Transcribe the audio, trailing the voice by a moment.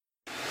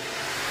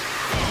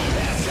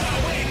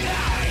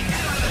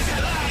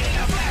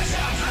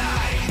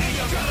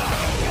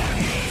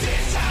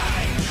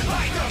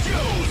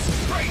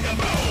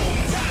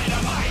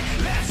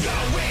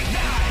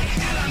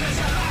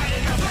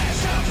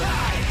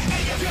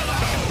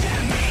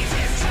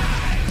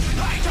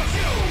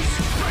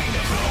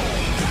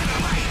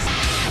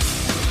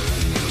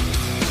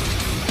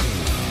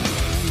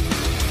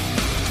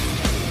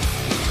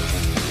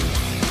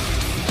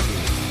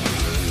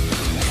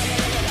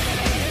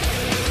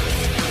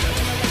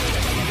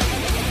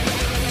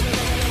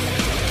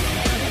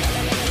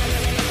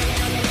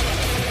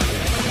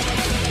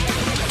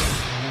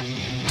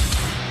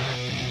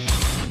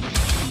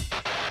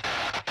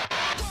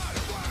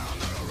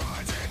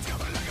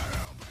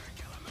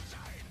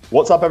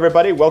What's up,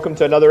 everybody? Welcome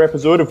to another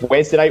episode of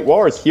Wednesday Night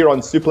Wars here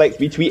on Suplex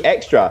Retweet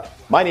Extra.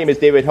 My name is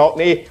David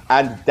Hockney,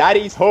 and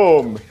Daddy's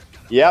home.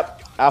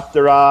 Yep,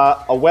 after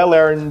a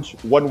well-earned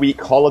one-week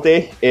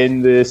holiday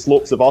in the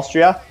slopes of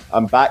Austria,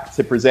 I'm back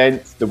to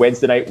present the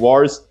Wednesday Night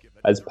Wars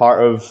as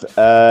part of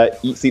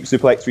Eat Sleep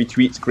Suplex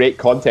Retweet's great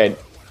content.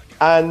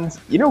 And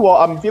you know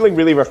what? I'm feeling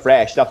really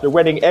refreshed after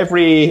winning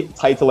every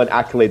title and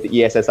accolade that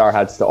ESSR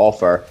has to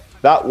offer.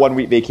 That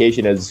one-week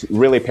vacation has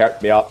really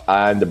perked me up,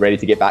 and I'm ready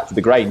to get back to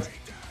the grind.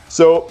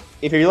 So,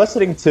 if you're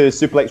listening to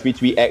Suplex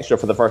Retweet Extra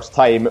for the first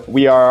time,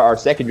 we are our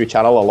secondary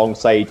channel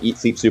alongside Eat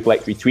Sleep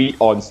Suplex Retweet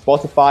on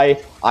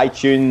Spotify,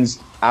 iTunes,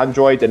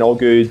 Android, and all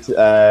good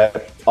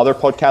other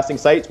podcasting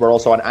sites. We're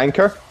also on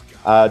Anchor.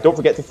 Don't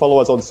forget to follow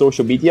us on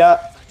social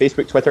media,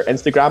 Facebook, Twitter,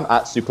 Instagram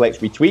at Suplex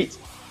Retweet.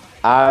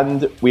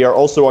 And we are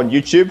also on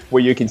YouTube,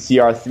 where you can see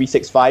our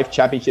 365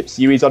 Championship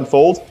Series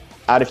unfold.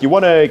 And if you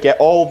want to get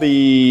all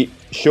the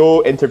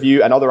show,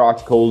 interview, and other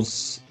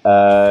articles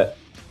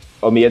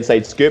on the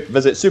inside scoop,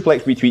 visit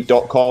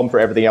suplexretweet.com for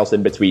everything else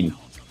in between.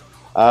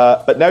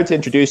 But now to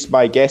introduce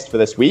my guest for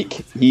this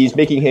week. He's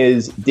making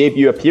his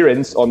debut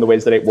appearance on the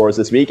Wednesday Night Wars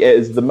this week. It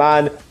is the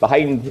man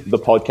behind the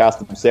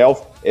podcast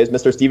himself. It is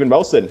Mr. Stephen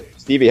Wilson.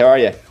 Stevie, how are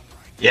you?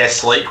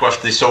 Yes, like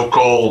with the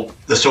so-called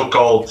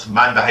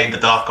man behind the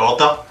Dark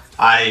Order,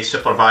 I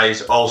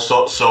supervise all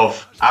sorts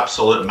of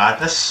absolute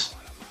madness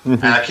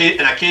and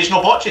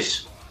occasional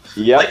botches.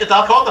 Yep. Like the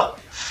Dark Order.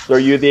 So are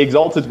you the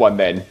exalted one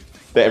then,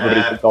 that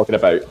everybody's been talking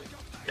about?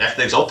 If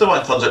the exalted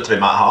one turns out to be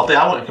Matt Hardy,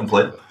 I won't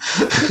complain.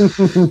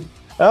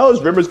 Well,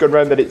 there's rumours going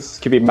around that it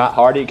could be Matt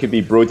Hardy, it could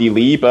be Brody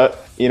Lee,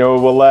 but you know,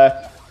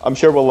 I'm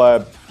sure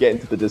we'll get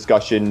into the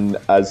discussion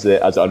as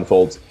it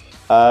unfolds.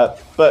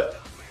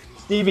 But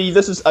Stevie,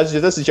 this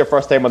is your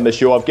first time on the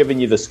show. I've given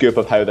you the scoop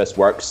of how this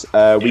works.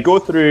 We go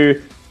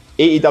through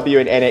AEW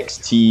and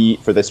NXT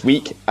for this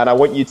week, and I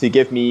want you to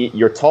give me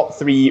your top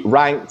 3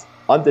 ranked,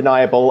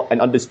 undeniable,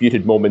 and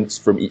undisputed moments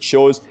from each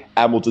shows,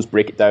 and we'll just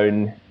break it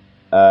down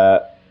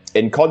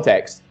in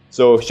context.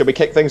 So, shall we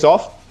kick things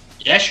off?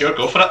 Yeah, sure,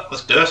 go for it.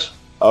 Let's do this.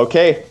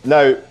 Okay,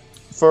 now,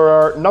 for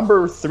our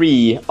number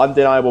 3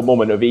 undeniable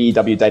moment of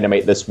AEW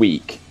Dynamite this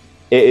week,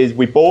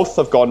 we both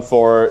have gone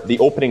for the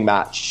opening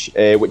match,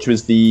 which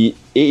was the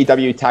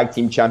AEW Tag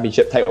Team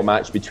Championship title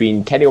match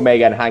between Kenny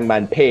Omega and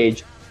Hangman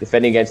Page,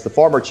 defending against the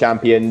former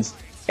champions,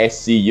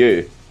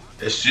 SCU.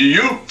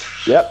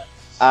 SCU! Yep.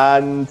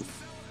 And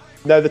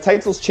now the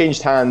titles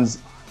changed hands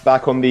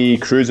back on the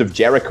Cruise of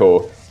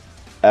Jericho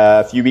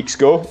a few weeks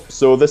ago.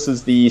 So this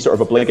is the sort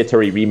of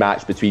obligatory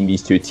rematch between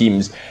these two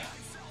teams.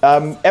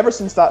 Ever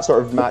since that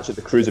sort of match at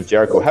the Cruise of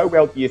Jericho, how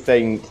well do you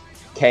think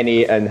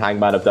Kenny and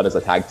Hangman have done as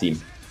a tag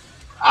team?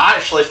 I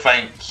actually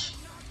think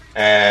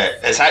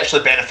it's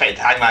actually benefited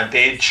Hangman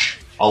Page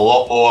a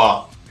lot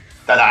more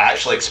than I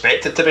actually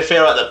expected, to be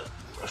fair.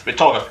 If we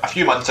talk a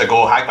few months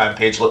ago, Hangman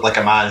Page looked like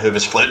a man who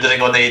was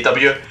floundering on the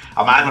AEW,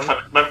 a man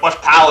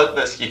with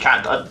talent, you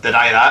can't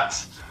deny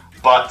that,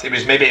 but he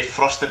was maybe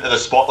thrust into the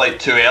spotlight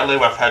too early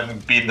with him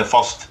being the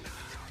first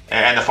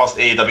in the first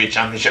AEW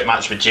Championship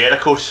match with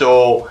Jericho.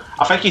 So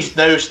I think he's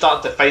now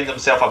starting to find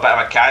himself a bit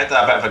of a character,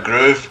 a bit of a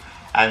groove,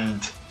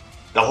 and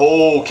the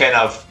whole kind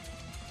of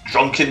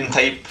drunken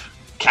type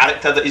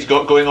character that he's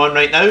got going on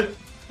right now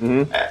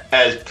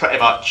is pretty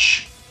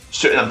much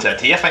suiting him to a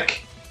T, I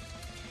think.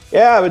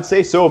 Yeah, I would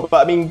say so.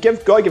 But I mean,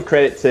 gotta give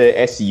credit to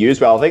SCU as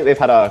well. I think they've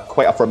had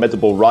quite a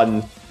formidable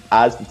run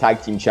as the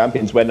tag team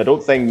champions, when I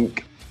don't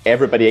think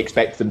everybody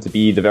expected them to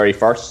be the very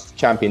first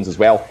champions as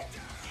well.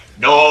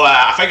 No,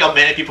 I think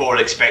many people were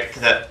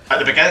expecting it at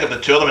the beginning of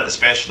the tournament,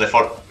 especially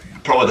for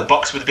probably the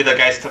Bucks would be the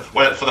guys to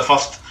win it for the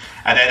first.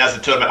 And then as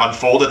the tournament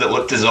unfolded, it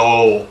looked as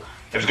though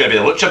it was going to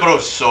be the Lucha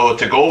Bros. So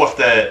to go with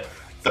the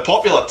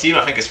popular team,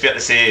 I think it's fair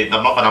to say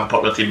they're not an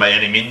unpopular team by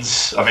any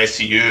means, of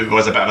SCU,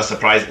 was a bit of a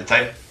surprise at the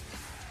time.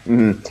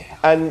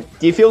 Mm-hmm. And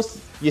do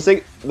you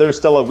think there's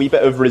still a wee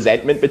bit of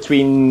resentment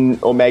between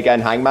Omega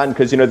and Hangman?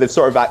 Because, you know, they've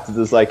sort of acted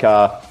as like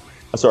a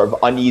sort of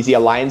uneasy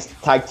alliance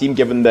tag team,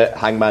 given that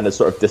Hangman has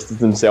sort of distanced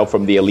himself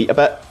from the Elite a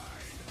bit.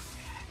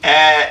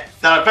 They're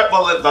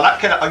that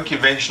kind of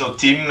unconventional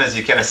team. As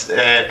you kind of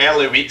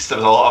early weeks, there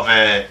was a lot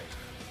of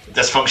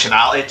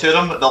dysfunctionality to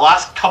them. The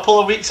last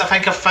couple of weeks, I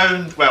think I've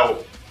found,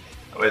 well,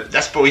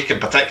 this week in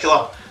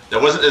particular,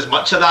 there wasn't as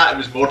much of that. It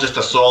was more just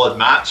a solid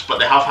match, but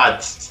they have had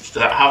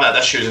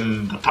issues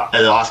in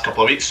the last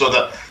couple of weeks, so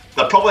that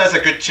there probably is a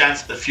good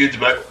chance that the feud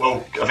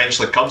will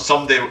eventually come.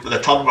 Someday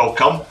the turn will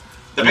come.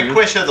 The big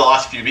question of the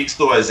last few weeks,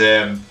 though, is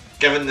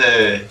given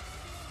the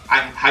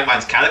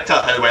Hangman's character,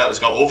 how well it's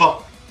got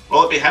over,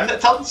 will it be him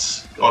that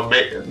turns? Or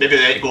maybe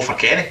they might go for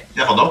Kenny?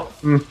 You never know.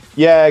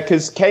 Yeah,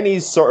 because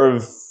Kenny's sort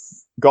of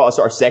got a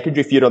sort of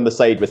secondary feud on the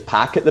side with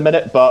Pac at the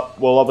minute, but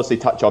we'll obviously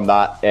touch on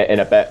that in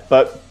a bit.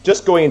 But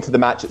just going into the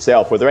match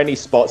itself, were there any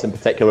spots in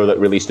particular that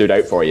really stood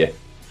out for you?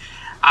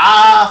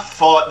 I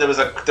thought there was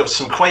a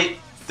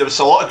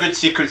lot of good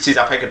sequences,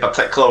 I think, in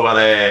particular,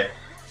 where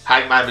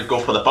Hangman would go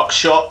for the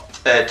buckshot.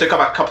 It took him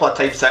a couple of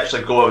times to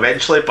actually go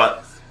eventually,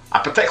 but I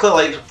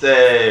particularly liked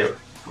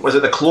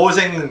the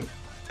closing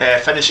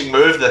finishing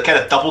move, the kind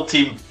of double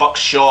team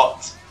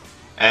buckshot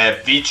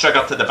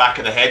V-trigger to the back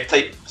of the head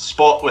type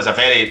spot was a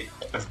very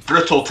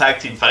brutal tag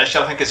team finisher,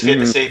 I think it's fair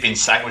to say, being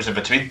sandwiched in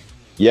between.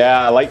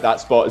 Yeah, I like that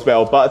spot as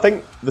well, but I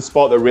think the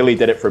spot that really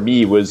did it for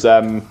me was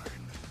the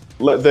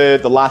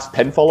last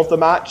pinfall of the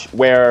match,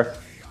 where,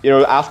 you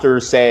know, after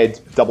said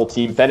double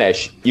team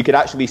finish, you could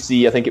actually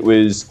see, I think it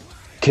was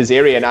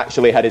Kazarian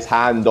actually had his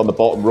hand on the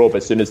bottom rope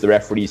as soon as the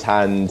referee's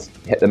hand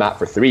hit the mat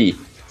for 3.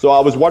 So I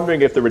was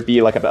wondering if there would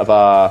be like a bit of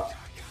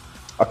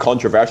a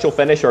controversial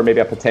finish or maybe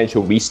a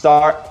potential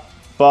restart.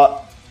 But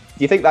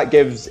do you think that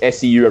gives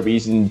SCU a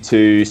reason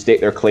to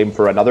stake their claim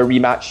for another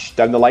rematch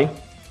down the line?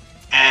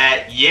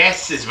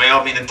 Yes, as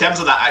well. I mean, in terms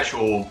of that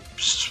actual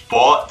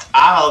spot,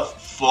 I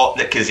thought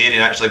that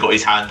Kazarian actually got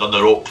his hand on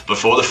the rope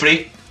before the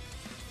 3.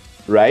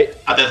 Right.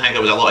 I didn't think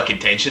there was a lot of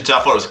contention to it.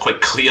 I thought it was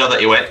quite clear that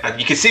he went, and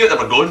you can see what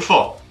they were going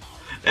for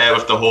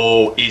with the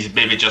whole, he's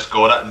maybe just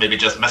got it and maybe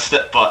just missed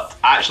it, but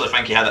I actually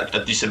think he had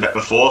a decent bit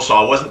before, so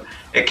I wasn't,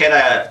 it kind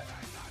of,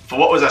 for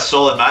what was a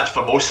solid match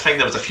for most things,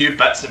 there was a few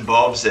bits and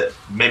bobs that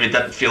maybe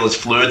didn't feel as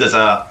fluid as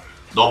a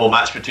normal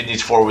match between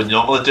these four would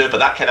normally do, but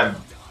that kind of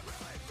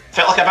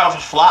felt like a bit of a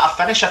flatter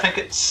finish, I think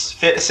it's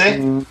fair to say.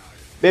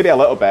 Maybe a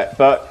little bit,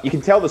 but you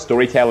can tell the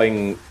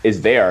storytelling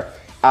is there,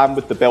 and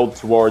with the build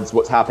towards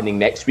what's happening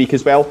next week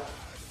as well.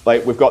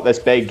 Like, we've got this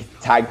big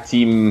tag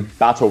team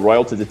battle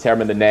royal to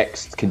determine the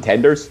next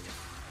contenders,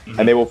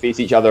 and they will face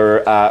each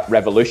other at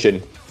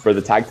Revolution for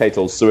the tag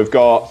titles. So we've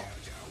got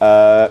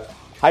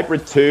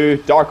Hybrid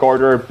 2, Dark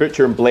Order,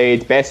 Butcher and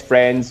Blade, Best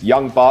Friends,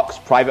 Young Bucks,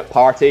 Private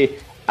Party,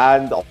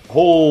 and a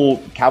whole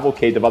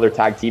cavalcade of other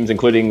tag teams,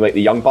 including like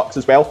the Young Bucks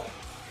as well.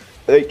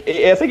 Like,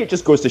 I think it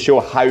just goes to show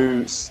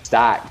how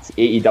stacked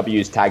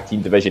AEW's tag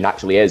team division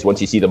actually is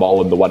once you see them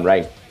all in the one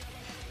ring.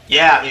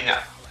 Yeah, I mean,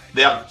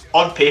 they're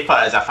on paper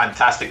is a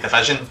fantastic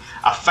division.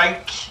 I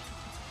think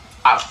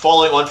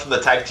following on from the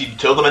tag team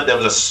tournament, there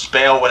was a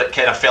spell where it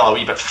kind of fell a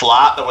wee bit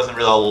flat. There wasn't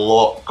really a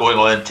lot going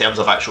on in terms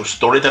of actual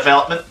story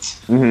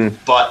development.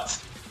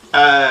 But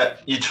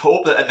you'd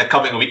hope that in the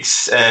coming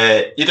weeks,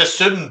 you'd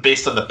assume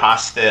based on the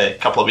past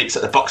couple of weeks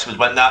that the Bucks would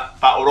win that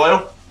Battle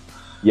Royal.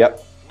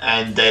 Yep.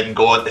 And then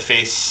go on to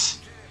face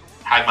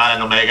Hangman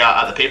and Omega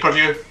at the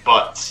pay-per-view.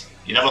 But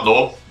you never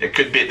know. They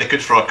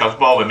could throw a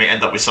curveball. We may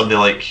end up with somebody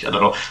like, I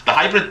don't know. The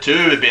Hybrid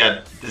 2 would be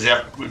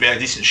a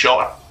decent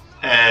shot.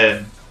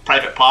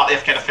 Private Party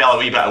have kind of fell a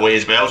wee bit away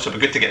as well, so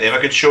it'd be good to get them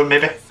a good show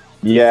maybe.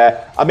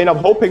 Yeah, I mean, I'm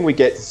hoping we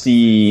get to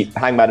see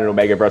Hangman and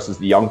Omega versus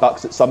the Young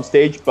Bucks at some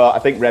stage, but I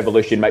think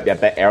Revolution might be a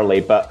bit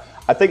early. But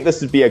I think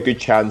this would be a good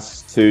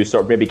chance to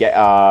sort of maybe get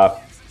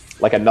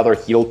another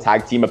heel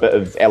tag team, a bit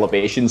of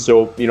elevation.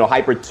 So, you know,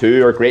 Hybrid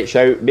 2 are a great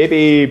shout.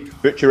 Maybe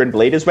Butcher and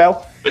Blade as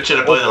well. Butcher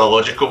and Blade are a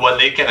logical one.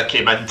 They kind of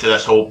came into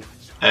this whole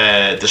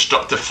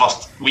destructive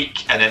first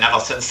week, and then ever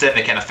since then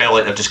they kind of felt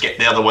like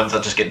they're the ones that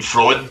are just getting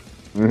thrown.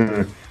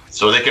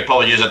 So they could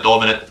probably use a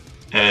dominant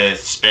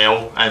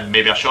spell, and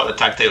maybe a shot at the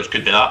tag titles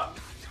could be that.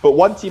 But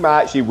one team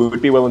I actually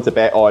would be willing to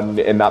bet on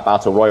in that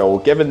Battle Royal,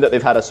 given that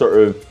they've had a sort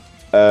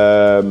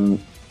of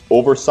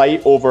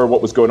oversight over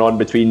what was going on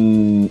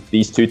between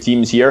these two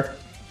teams here,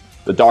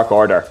 the Dark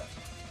Order.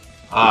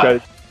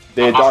 My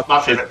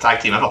favourite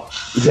tag team ever.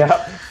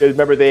 Yeah,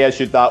 remember they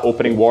issued that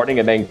opening warning,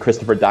 and then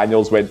Christopher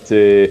Daniels went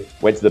to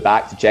the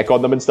back to check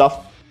on them and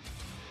stuff.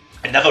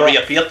 It never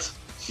reappeared.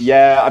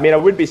 Yeah, I mean, I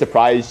wouldn't be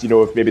surprised, you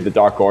know, if maybe the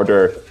Dark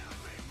Order,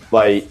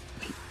 like,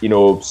 you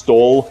know,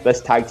 stole this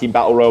tag team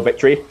battle royal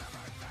victory.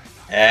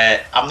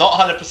 I'm not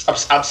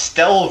 100%. I'm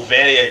still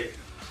very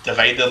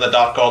divided on the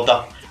Dark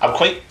Order.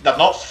 They're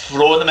not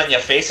throwing them in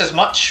your face as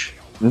much,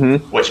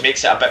 which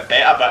makes it a bit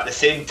better. But at the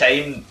same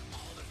time,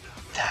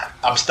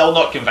 I'm still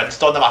not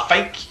convinced on them. I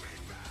think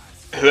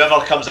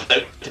whoever comes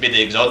out to be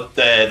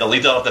the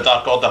leader of the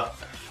Dark Order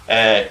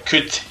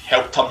could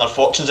help turn their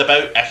fortunes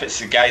about if it's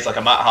the guys like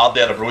a Matt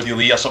Hardy or a Brody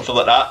Lee or something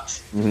like that.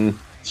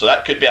 So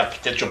that could be a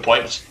potential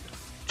point.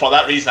 For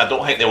that reason, I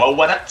don't think they will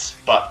win it,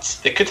 but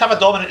they could have a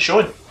dominant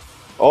showing.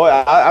 Oh,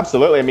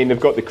 absolutely. I mean, they've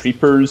got the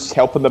Creepers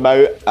helping them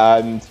out,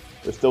 and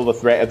there's still the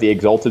threat of the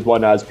Exalted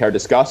One, as per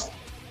discussed.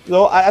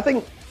 So I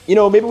think, you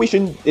know, maybe we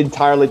shouldn't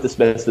entirely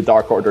dismiss the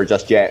Dark Order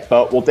just yet,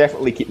 but we'll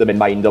definitely keep them in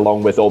mind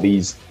along with all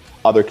these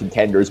other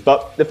contenders.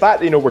 But the fact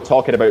that, you know, we're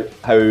talking about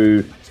how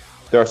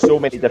there are so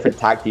many different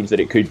tag teams that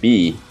it could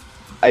be,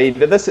 I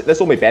mean, this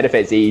only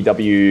benefits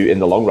AEW in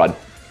the long run.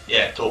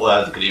 Yeah, totally.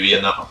 I agree with you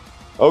on that.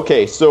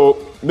 Okay,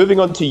 so moving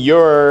on to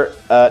your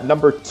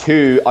number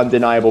 2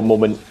 undeniable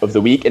moment of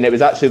the week, and it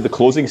was actually the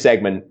closing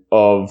segment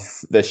of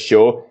this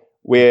show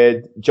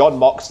with Jon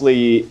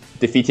Moxley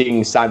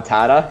defeating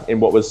Santana in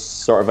what was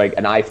sort of like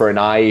an eye for an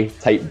eye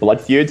type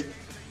blood feud.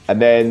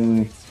 And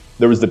then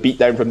there was the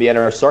beatdown from the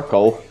Inner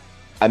Circle,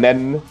 and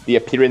then the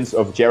appearance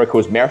of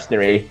Jericho's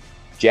mercenary,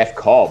 Jeff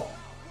Cobb.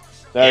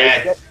 Now,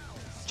 Yeah.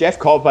 Jeff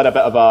Cobb had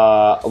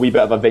a wee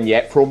bit of a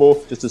vignette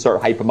promo just to sort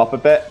of hype him up a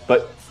bit,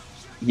 but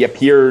he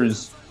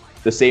appears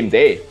the same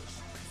day.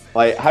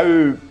 Like, how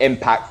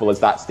impactful is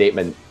that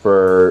statement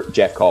for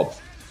Jeff Cobb?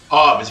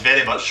 Oh, it was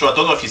very much so. I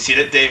don't know if you've seen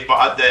it, Dave,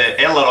 but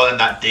earlier on in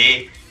that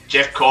day,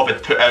 Jeff Cobb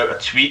had put out a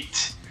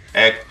tweet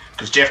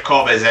because Jeff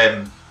Cobb is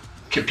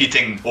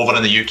competing over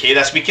in the UK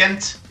this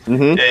weekend.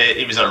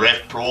 He was at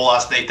Rev Pro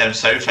last night down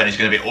south, and he's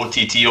going to be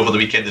OTT over the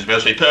weekend as well.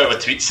 So he put out a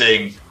tweet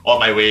saying, "On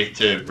my way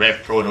to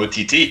Rev Pro and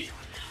OTT."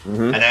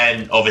 And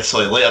then,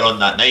 obviously, later on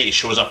that night, he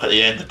shows up at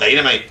the end of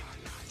Dynamite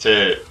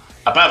to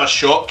a bit of a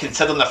shock,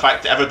 considering the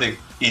fact that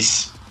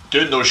he's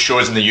doing those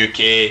shows in the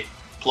UK,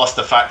 plus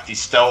the fact he's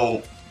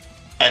still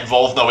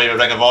involved in a way with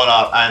Ring of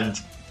Honor and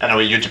in a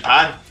way New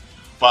Japan.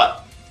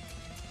 But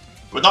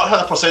we're not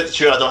 100%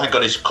 sure, I don't think,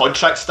 on his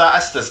contract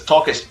status. There's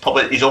talk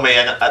he's only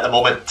in at the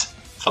moment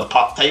for the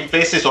part-time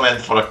basis, only in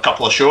for a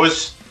couple of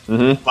shows.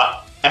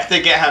 But if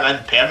they get him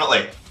in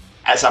permanently,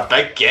 it's a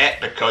big get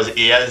because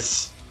he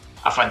is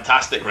a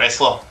fantastic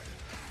wrestler,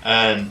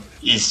 and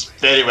he's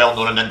very well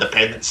known in the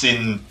independent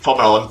scene,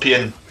 former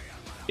Olympian.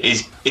 He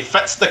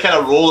fits the kind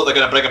of role that they're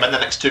going to bring him in the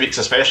next 2 weeks,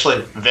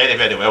 especially, very,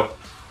 very well.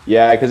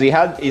 Yeah, because he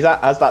has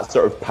that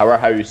sort of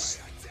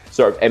powerhouse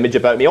sort of image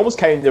about him. He almost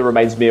kind of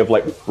reminds me of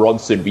like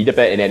Bronson Reed a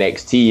bit in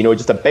NXT. You know,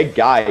 just a big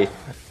guy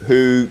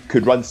who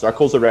could run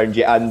circles around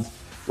you. And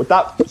with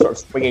that sort of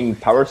swinging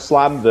power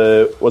slam,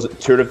 was it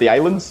Tour of the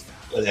Islands?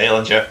 The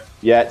Islands, yeah.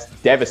 Yeah, it's a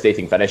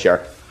devastating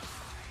finisher.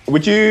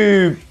 Would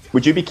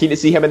you be keen to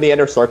see him in the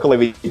Inner Circle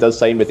if he does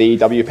sign with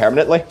AEW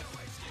permanently?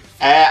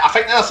 I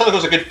think the Inner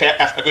Circle's a good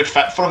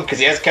fit for him because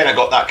he has kind of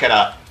got that kind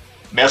of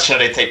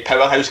mercenary type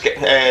powerhouse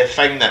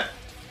thing that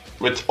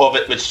would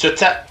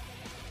suit it.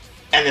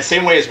 In the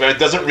same way as well, it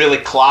doesn't really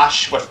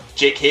clash with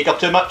Jake Hager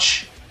too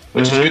much,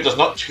 which is good. There's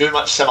not too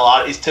much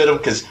similarities to them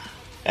because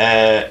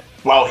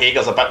while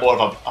Hager's a bit more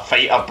of a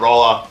fighter,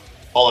 brawler,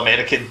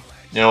 all-American,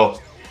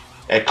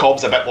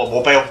 Cobb's a bit more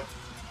mobile.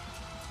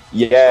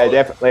 Yeah,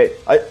 definitely.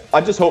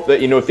 I just hope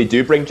that, if they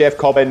do bring Jeff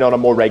Cobb in on a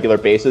more regular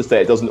basis, that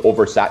it doesn't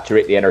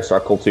oversaturate the Inner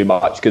Circle too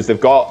much, because they've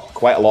got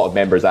quite a lot of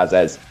members as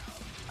is.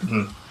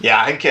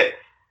 Yeah, I think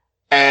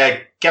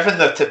given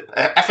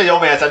if he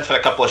only is in for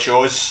a couple of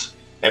shows,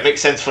 it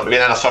makes sense for him to be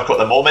in Inner Circle at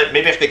the moment.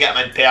 Maybe if they get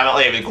him in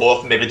permanently, he would go off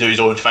and maybe do his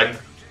own thing.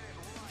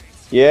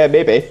 Yeah,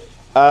 maybe.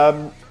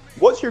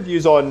 What's your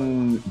views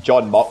on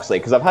Jon Moxley?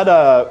 Because I've had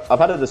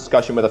a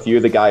discussion with a few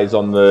of the guys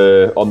on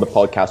the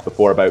podcast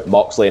before about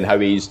Moxley and how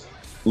he's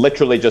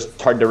literally just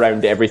turned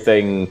around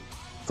everything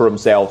for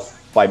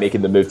himself by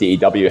making the move to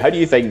AEW. How do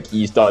you think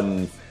he's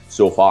done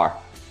so far?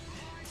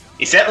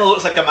 He certainly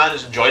looks like a man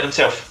who's enjoyed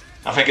himself.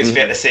 I think it's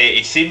fair to say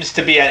he seems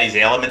to be in his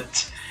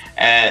element.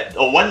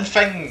 One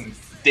thing,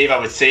 Dave, I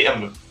would say to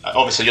him,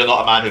 obviously you're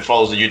not a man who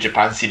follows the New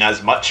Japan scene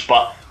as much,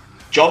 but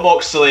Jon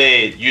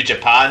Moxley New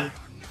Japan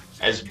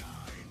is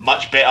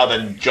much better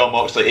than Jon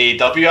Moxley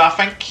AEW, I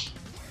think.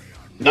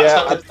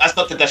 That's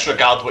not to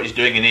disregard what he's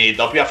doing in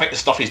AEW. I think the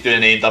stuff he's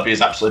doing in AEW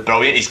is absolutely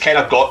brilliant. He's kind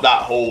of got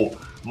that whole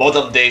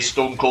modern day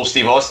Stone Cold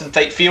Steve Austin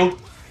type feel.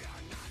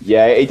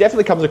 Yeah, he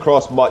definitely comes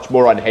across much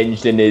more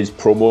unhinged in his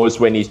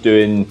promos when he's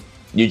doing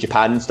New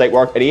Japan type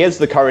work. And he is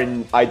the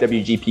current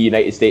IWGP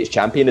United States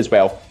champion as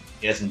well.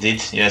 Yes,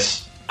 indeed,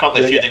 yes.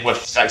 Currently feuding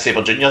with Zack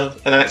Sabre Jr. in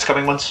the next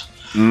coming months.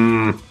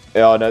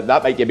 Yeah, no,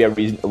 that might give me a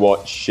reason to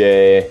watch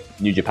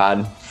New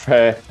Japan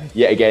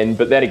yet again.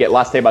 But then again,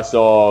 last time I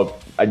saw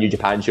a New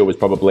Japan show was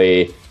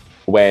probably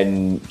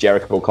when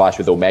Jericho clashed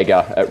with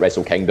Omega at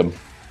Wrestle Kingdom.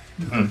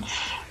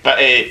 But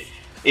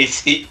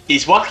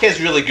his work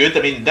is really good.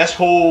 I mean, this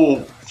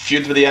whole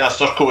feud with the Inner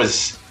Circle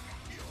is...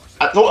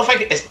 I don't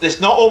think it's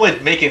not only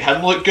making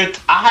him look good,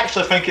 I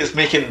actually think it's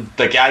making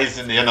the guys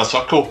in the Inner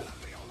Circle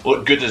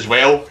look good as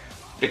well,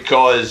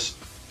 because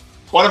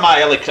one of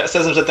my early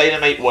criticisms of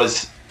Dynamite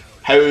was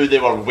how they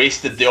were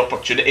wasted the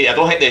opportunity. I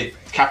don't think they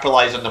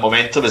capitalised on the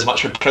momentum as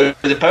much with Proud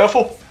and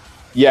Powerful.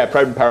 Yeah,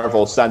 Proud and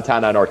Powerful,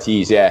 Santana and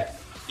Ortiz, yeah.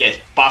 Yeah,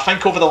 but I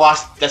think over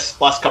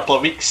this last couple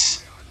of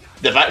weeks,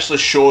 they've actually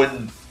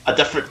shown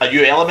a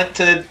new element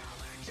to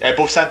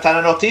both Santana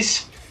and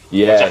Ortiz,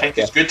 which I think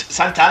is good.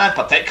 Santana in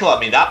particular, I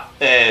mean, that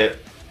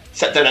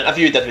sit-down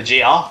interview he did with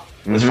JR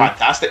was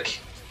fantastic.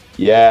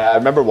 Yeah, I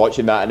remember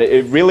watching that, and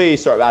it really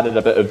sort of added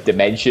a bit of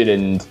dimension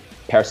and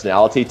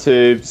personality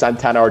to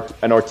Santana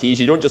and Ortiz.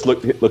 You don't just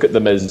look at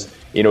them as,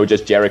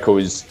 just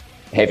Jericho's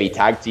heavy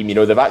tag team.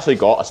 They've actually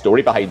got a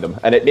story behind them,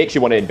 and it makes you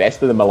want to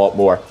invest in them a lot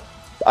more.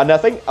 And I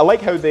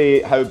like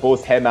how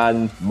both him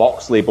and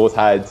Moxley both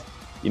had,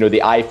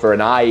 the eye for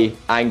an eye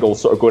angle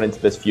sort of going into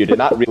this feud, and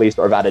that really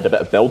sort of added a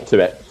bit of build to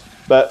it.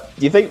 But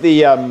do you think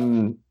I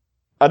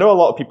know a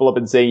lot of people have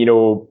been saying,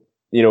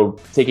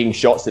 taking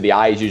shots to the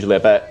eye is usually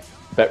a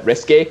bit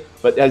risky.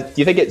 But do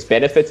you think it's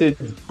benefited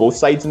both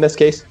sides in this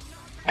case?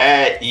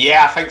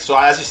 Yeah, I think so.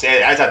 As you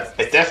said,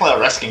 it's definitely a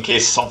risk in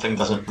case something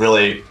doesn't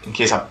really, in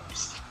case a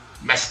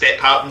misstep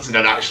happens and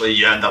then actually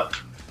you end up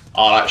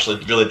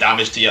actually really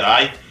damaged to your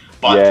eye.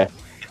 But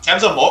in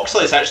terms of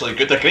Moxley, it's actually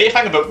good. The great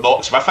thing about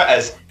Mox with it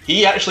is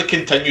he actually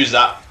continues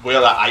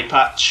wear that eye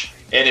patch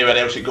anywhere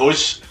else it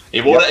goes.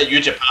 He wore it at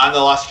New Japan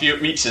the last few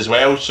weeks as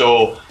well,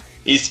 so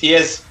he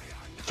is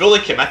fully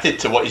committed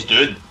to what he's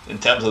doing in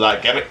terms of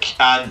that gimmick,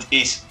 and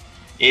he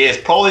is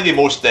probably the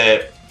most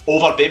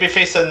over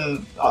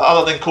babyface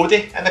other than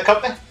Cody in the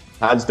company.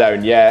 Hands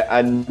down, yeah.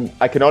 And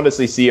I can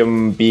honestly see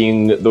him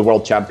being the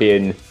world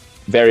champion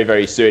very,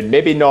 very soon.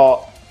 Maybe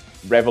not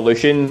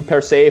Revolution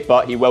per se,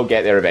 but he will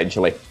get there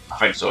eventually. I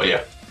think so,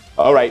 yeah.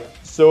 All right,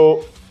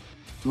 so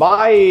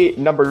my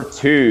number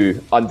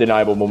 2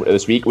 undeniable moment of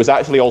this week was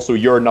actually also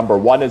your number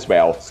 1 as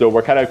well. So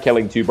we're kind of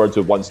killing 2 birds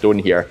with 1 stone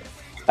here.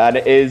 And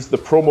it is the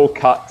promo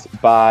cut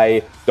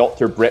by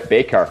Dr. Britt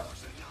Baker,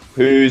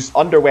 who's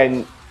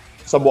underwent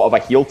somewhat of a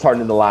heel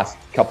turn in the last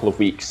couple of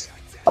weeks.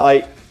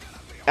 And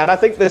I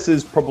think this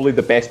is probably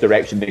the best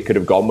direction they could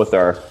have gone with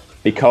her,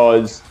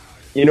 because,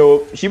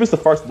 she was the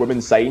first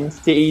woman signed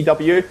to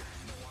AEW,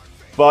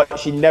 but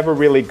she never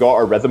really got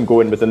her rhythm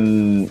going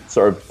within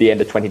sort of the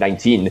end of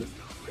 2019.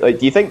 Do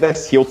you think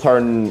this heel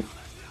turn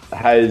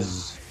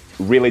has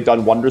really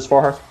done wonders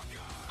for her?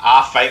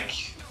 I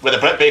think with the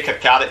Britt Baker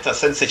character,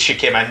 since she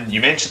came in, you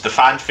mentioned the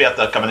fanfare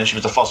to her coming in, she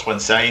was the first one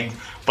signed,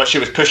 but she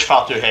was pushed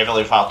far too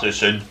heavily, far too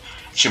soon.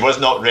 She was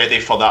not ready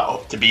for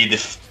that to be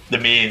the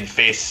main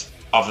face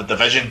of the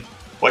division,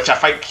 which I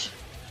think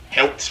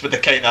helped with the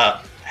kind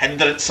of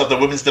hindrance of the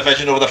women's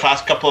division over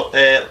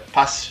the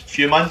past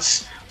few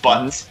months.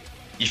 But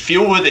you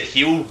feel with the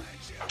heel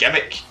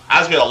gimmick,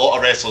 as with a lot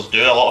of wrestlers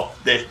do,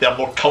 they're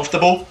more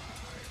comfortable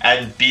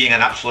in being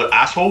an absolute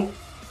asshole.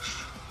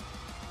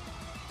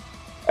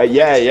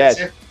 Yeah.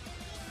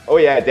 Oh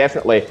yeah,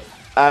 definitely.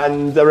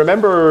 And I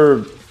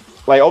remember,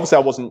 obviously I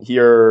wasn't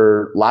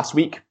here last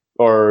week,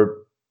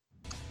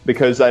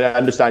 because I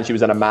understand she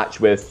was in a match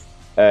with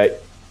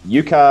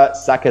Yuka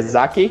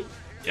Sakazaki.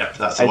 Yep,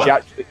 that's the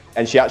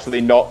one. She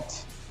actually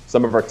knocked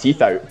some of her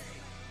teeth out.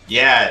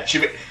 Yeah,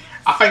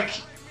 I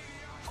think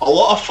a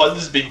lot of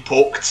fun's been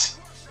poked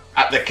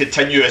at the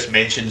continuous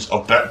mentions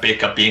of Britt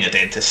Baker being a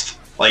dentist.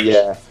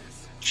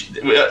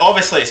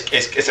 Obviously,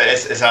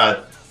 it's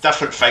a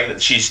different thing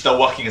that she's still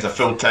working as a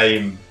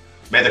full-time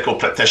medical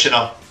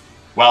practitioner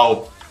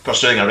while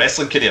pursuing a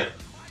wrestling career.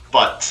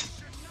 But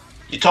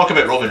you talk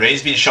about Roman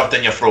Reigns being shoved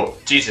in your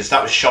throat. Jesus,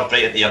 that was shoved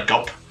right into your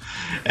gump.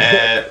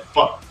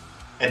 But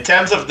in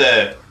terms of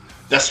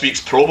this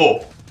week's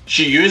promo,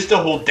 she used the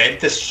whole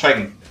dentist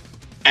thing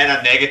in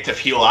a negative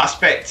heel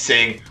aspect,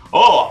 saying,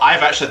 "Oh,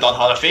 I've actually done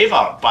her a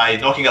favour by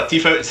knocking her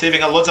teeth out and saving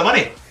her loads of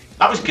money."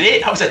 That was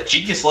great. That was a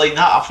genius line.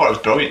 I thought it was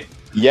brilliant.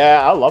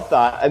 Yeah, I love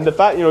that. And the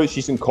fact,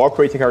 she's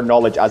incorporating her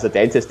knowledge as a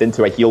dentist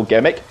into a heel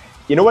gimmick.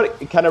 You know what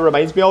it kind of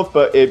reminds me of?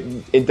 But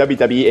in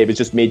WWE, it was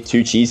just made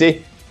too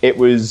cheesy. It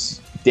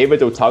was David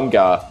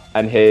Otunga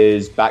and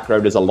his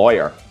background as a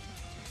lawyer.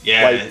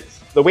 Yeah.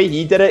 The way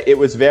he did it, it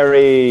was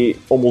very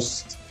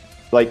almost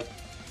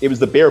it was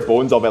the bare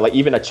bones of it.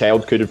 Even a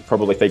child could have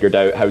probably figured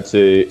out how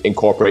to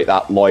incorporate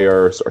that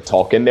lawyer sort of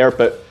talk in there.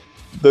 But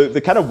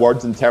the kind of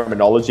words and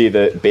terminology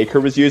that Baker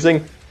was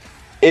using,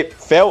 it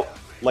felt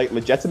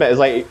legitimate.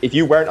 It's if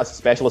you weren't a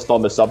specialist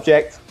on the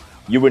subject,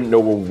 you wouldn't know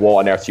what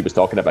on earth she was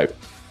talking about.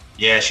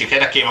 Yeah, she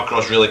kind of came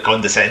across really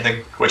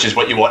condescending, which is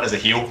what you want as a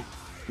heel.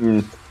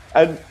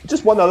 And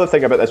just one other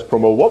thing about this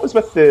promo, what was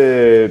with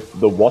the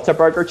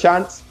Whataburger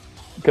chant?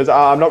 Because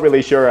I'm not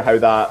really sure how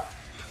that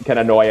can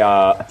annoy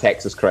a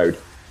Texas crowd.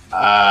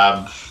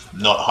 Not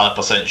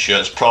 100% sure.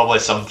 It's probably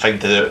something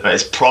to do, but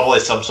it's probably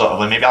some sort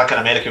of maybe an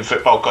American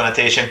football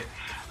connotation.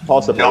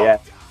 Possibly, yeah.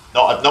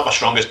 Not my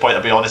strongest point,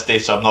 to be honest,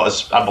 Dave. So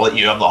I'm like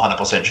you. I'm not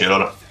 100% sure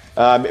on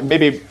it.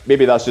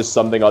 Maybe that's just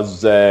something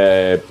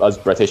us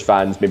British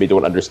fans maybe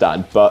don't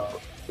understand. But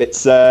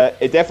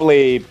it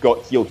definitely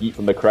got heel heat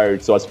from the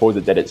crowd. So I suppose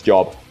it did its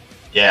job.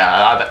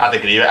 Yeah, I'd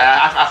agree.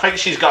 I think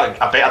she's got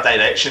a better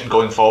direction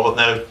going forward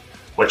now,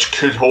 which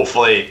could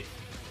hopefully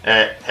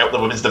help the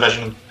women's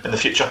division in the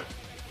future.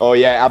 Oh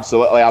yeah,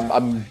 absolutely.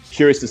 I'm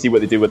curious to see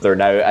what they do with her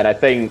now, and I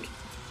think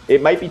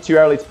it might be too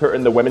early to put her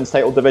in the women's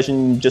title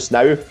division just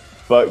now,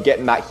 but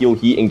getting that heel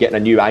heat and getting a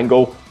new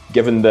angle,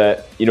 given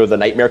that the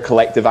Nightmare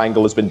Collective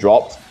angle has been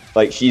dropped,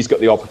 she's got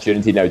the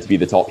opportunity now to be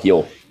the top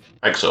heel.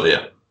 I think so,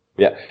 yeah.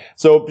 Yeah.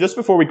 So just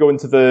before we go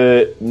into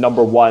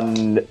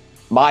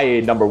my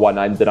number one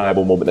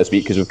undeniable moment this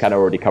week, because we've kind of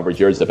already covered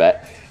yours a bit.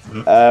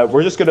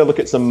 We're just going to look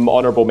at some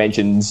honourable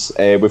mentions.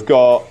 We've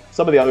got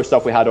some of the other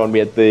stuff we had on. We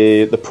had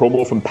the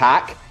promo from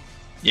PAC,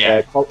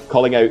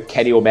 calling out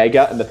Kenny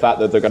Omega and the fact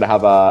that they're going to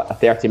have a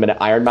 30-minute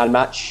Iron Man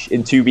match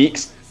in 2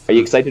 weeks. Are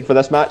you excited for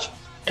this match?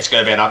 It's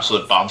going to be an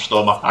absolute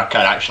barnstormer. I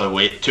can't actually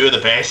wait. 2 of the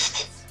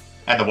best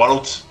in the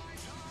world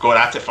going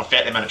at it for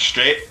 30 minutes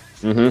straight.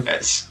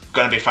 It's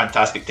going to be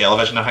fantastic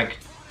television, I think.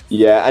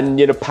 Yeah, and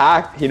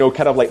Pac, kind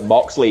of like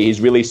Moxley, he's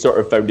really sort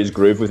of found his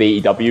groove with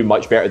AEW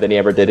much better than he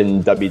ever did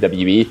in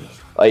WWE.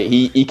 Like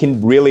he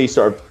can really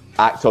sort of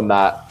act on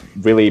that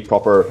really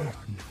proper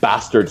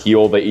bastard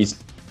heel that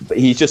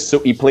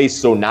he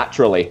plays so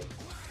naturally.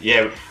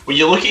 Yeah, when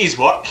you look at his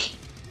work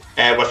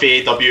with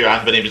AEW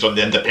and when he was on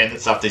the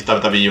independents after his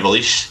WWE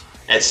release,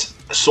 it's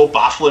so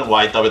baffling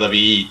why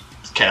WWE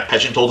kind of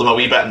pigeonholed him a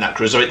wee bit in that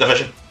cruiserweight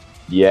division.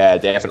 Yeah,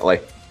 definitely.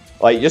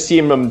 Like, just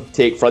seeing him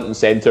take front and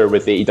center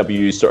with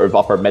AEW's sort of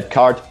upper mid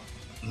card,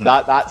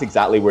 that's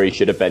exactly where he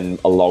should have been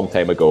a long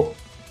time ago.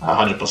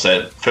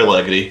 100%, fully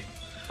agree.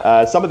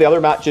 Some of the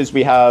other matches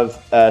we have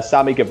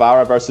Sammy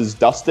Guevara versus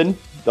Dustin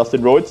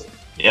Rhodes.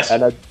 Yes.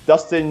 And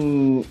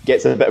Dustin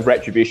gets a bit of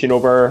retribution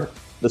over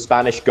the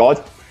Spanish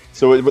God.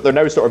 So they're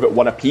now sort of at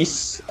one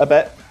apiece a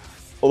bit.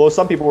 Although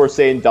some people were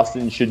saying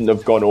Dustin shouldn't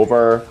have gone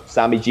over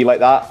Sammy G like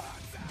that.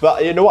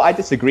 But you know what? I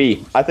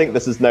disagree. I think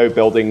this is now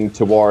building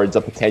towards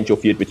a potential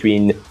feud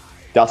between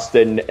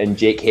Dustin and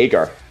Jake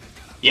Hager.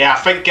 Yeah, I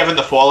think given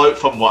the fallout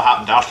from what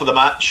happened after the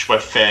match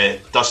with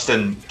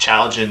Dustin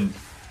challenging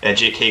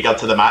Jake Hager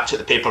to the match at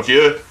the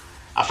pay-per-view,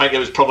 I think it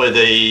was probably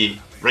the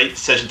right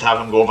decision to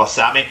have him go over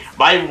Sammy.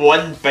 My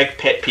one big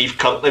pet peeve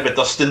currently with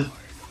Dustin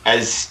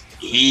is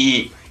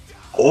he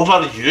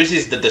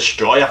overuses the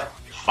Destroyer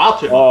far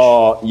too much.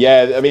 Oh,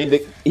 yeah. I mean,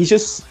 he's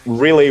just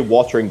really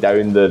watering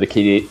down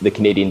the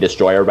Canadian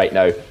Destroyer right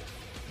now.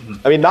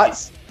 I mean,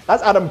 that's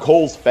Adam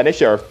Cole's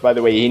finisher, by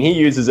the way, and he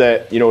uses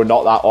it,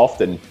 not that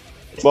often.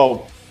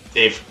 Well,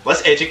 Dave,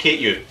 let's educate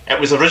you. It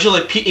was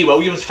originally Petey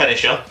Williams'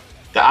 finisher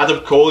that Adam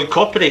Cole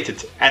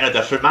incorporated in a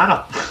different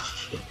manner.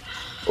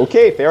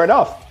 Okay, fair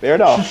enough.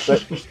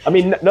 But, I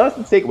mean,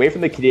 nothing to take away from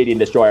the Canadian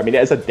Destroyer. I mean,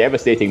 it is a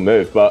devastating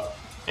move, but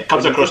it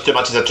comes across too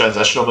much as a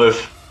transitional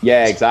move.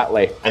 Yeah,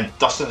 exactly. And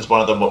Dustin's one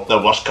of the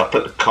worst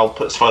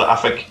culprits for it, I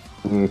think.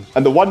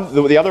 And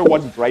the other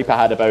one gripe I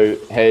had about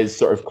his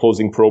sort of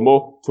closing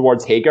promo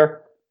towards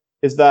Hager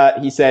is that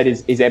he said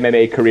his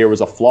MMA career was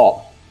a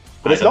flop.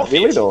 But it's not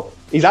really, though.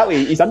 He's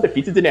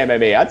undefeated in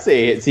MMA. I'd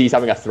say he's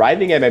having a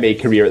thriving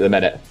MMA career at the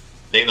minute.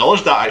 They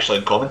acknowledged that actually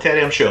in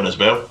commentary, I'm sure, as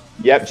well.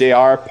 Yep,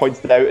 JR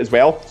pointed it out as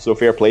well, so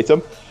fair play to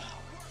him.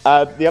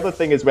 The other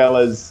thing as well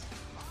is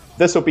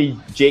this will be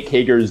Jake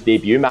Hager's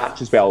debut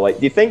match as well. Like,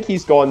 do you think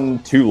he's gone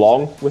too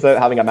long without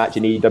having a match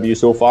in AEW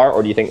so far,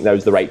 or do you think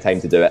now's the right time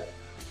to do it?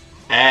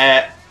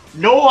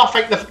 No, I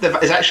think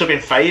it's actually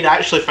been fine. I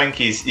actually think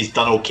he's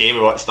done okay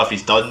with what stuff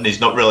he's done. He's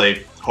not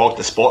really hogged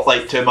the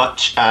spotlight too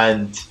much,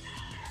 and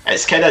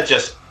it's kind of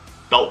just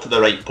built to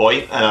the right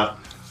point.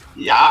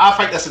 Yeah, I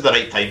think this is the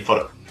right time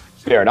for it.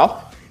 Fair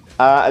enough.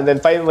 And then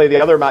finally,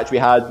 the other match we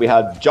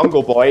had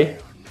Jungle Boy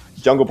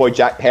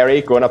Jack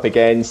Perry going up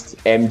against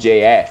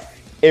MJF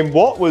in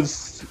what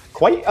was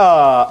quite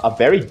a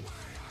very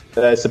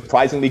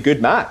surprisingly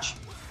good match,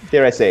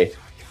 dare I say.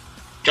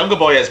 Jungle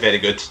Boy is very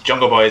good.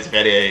 Jungle Boy is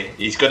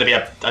he's going to be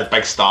a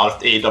big star if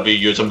AEW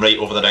use him right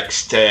over the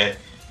next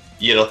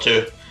year or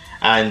two.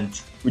 And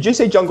would you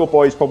say Jungle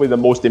Boy is probably the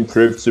most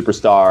improved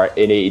superstar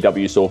in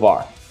AEW so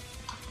far?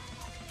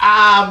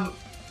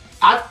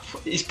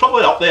 He's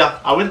probably up there.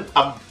 I'm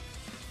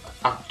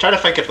trying to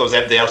think if there was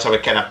anybody else I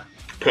would kind of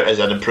put as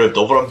an improved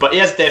over him, but he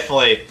is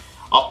definitely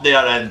up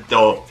there, and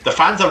the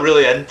fans are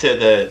really into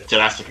the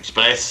Jurassic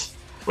Express,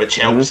 which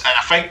helps. And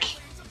I think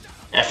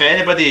if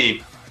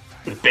anybody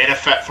would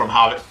benefit from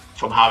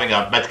having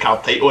a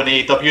mid-card title in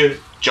AEW,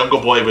 Jungle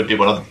Boy would be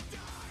one of them.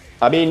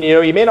 I mean,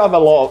 he may not have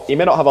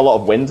a lot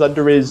of wins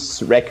under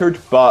his record,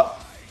 but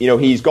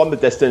he's gone the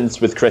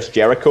distance with Chris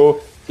Jericho.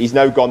 He's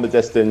now gone the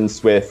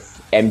distance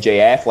with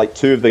MJF, like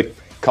two of the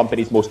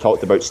company's most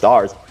talked about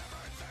stars.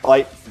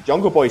 Like,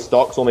 Jungle Boy's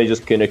stock's only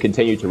just going to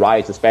continue to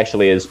rise,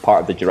 especially as part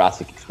of the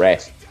Jurassic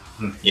Express.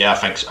 Yeah, I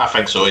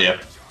think so,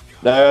 yeah.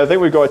 Now, I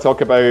think we've got to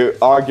talk about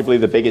arguably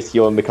the biggest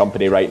heel in the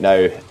company right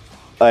now.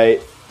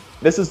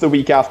 This is the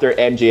week after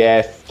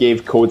MJF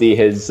gave Cody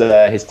his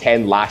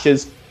 10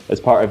 lashes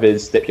as part of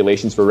his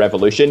stipulations for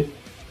Revolution.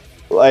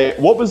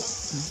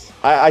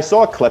 I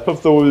saw a clip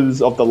of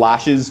the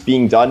lashes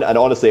being done, and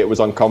honestly, it was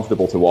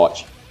uncomfortable to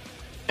watch.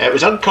 It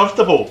was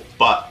uncomfortable,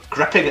 but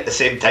gripping at the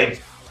same time.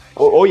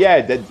 Oh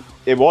yeah,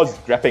 it was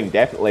gripping,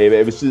 definitely.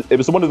 It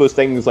was one of those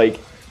things like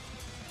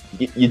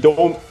you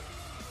don't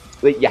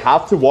you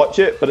have to watch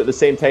it, but at the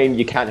same time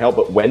you can't help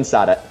but wince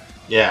at it.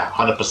 Yeah,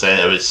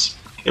 100%.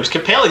 It was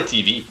compelling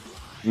TV.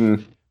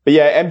 But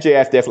yeah,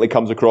 MJF definitely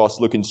comes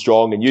across looking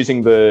strong and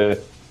using the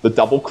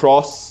double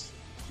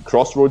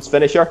crossroads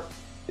finisher.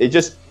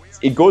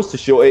 It goes to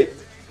show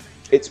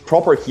it's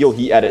proper heel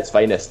heat at its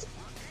finest.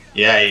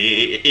 Yeah,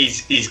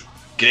 he's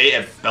great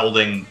at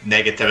building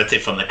negativity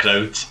from the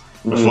crowd.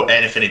 Before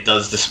anything he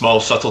does, the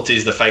small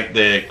subtleties,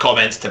 the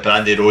comments to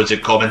Brandy Rhodes in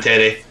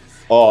commentary.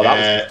 Oh,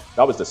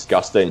 that was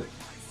disgusting.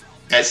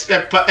 It's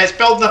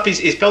building up.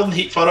 He's building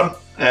heat for him,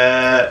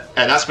 and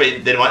that's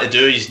what they want to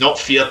do. He's not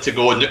feared to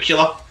go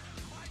nuclear.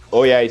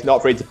 Oh yeah, he's not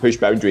afraid to push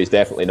boundaries.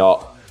 Definitely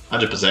not.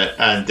 100%.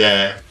 And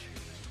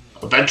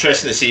it'll be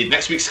interesting to see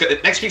next week's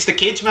the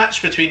cage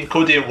match between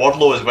Cody and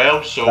Wardlow as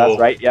well. So that's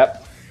right.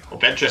 Yep. We'll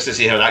be interested to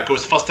see how that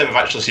goes. The first time we've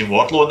actually seen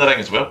Wardlow in the ring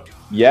as well.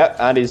 Yeah,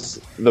 and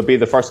there'll be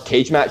the first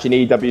cage match in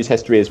AEW's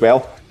history as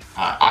well.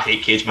 I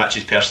hate cage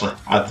matches personally.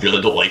 I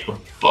really don't like them,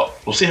 but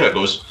we'll see how it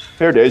goes.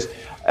 Fair dues.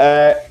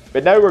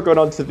 But now we're going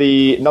on to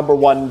the number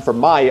one for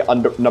my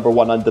number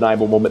one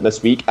undeniable moment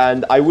this week,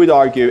 and I would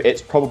argue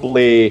it's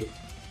probably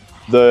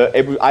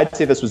I'd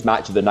say this was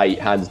match of the night,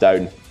 hands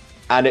down,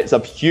 and it's a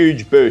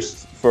huge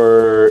boost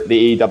for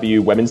the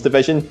AEW women's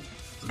division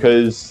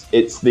because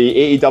it's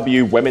the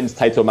AEW women's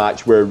title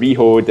match where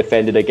Riho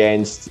defended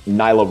against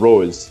Nyla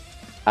Rose,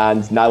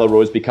 and Nyla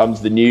Rose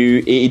becomes the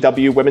new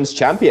AEW women's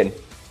champion.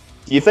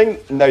 Do you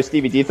think, now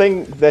Stevie, do you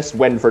think this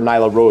win for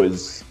Nyla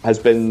Rose has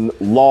been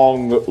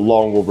long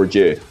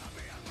overdue?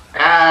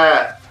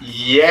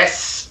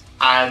 Yes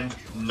and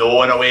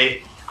no in a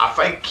way. I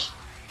think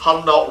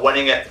her not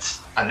winning it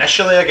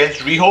initially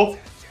against Riho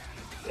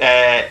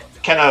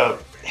kind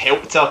of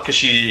helped her because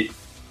she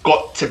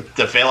got to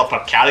develop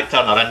her character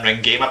and her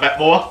in-ring game a bit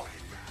more,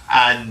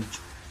 and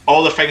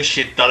all the things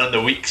she'd done in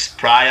the weeks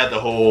prior,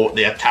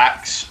 the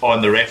attacks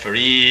on the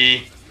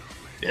referee,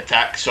 the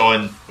attacks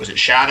on, was it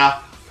Shanna?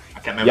 I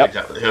can't remember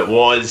exactly who it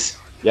was.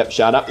 Yep,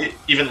 Shanna.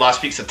 Even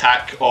last week's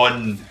attack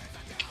on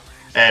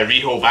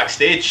Riho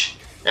backstage,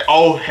 it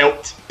all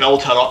helped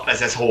build her up as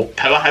this whole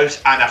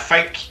powerhouse. And I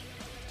think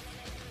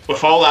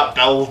with all that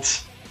build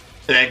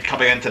and then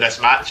coming into this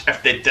match,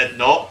 if they did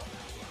not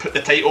put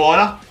the title on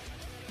her,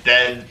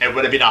 then it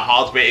would have been a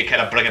hard way to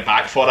kind of bring it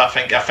back for her. I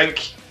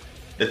think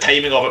the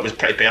timing of it was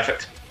pretty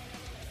perfect.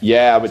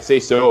 Yeah, I would say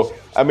so.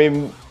 I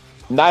mean,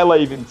 Nyla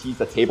even teased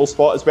a table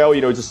spot as well,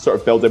 just sort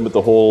of build in with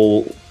the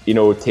whole,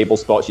 table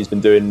spot she's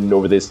been doing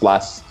over this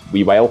last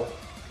wee while.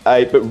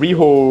 But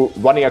Riho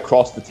running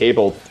across the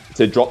table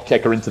to drop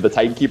kick her into the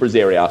timekeeper's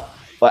area,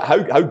 like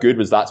how good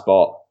was that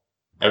spot?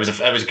 It was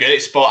a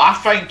great spot. I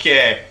think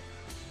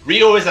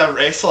Riho is a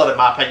wrestler, in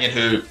my opinion,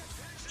 who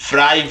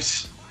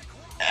thrives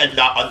in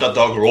that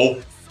underdog role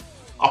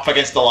up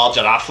against the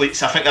larger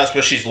athletes. I think that's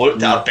where she's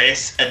looked at her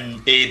best in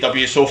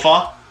AEW so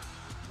far.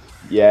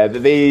 Yeah,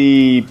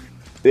 they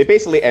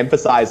basically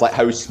emphasize like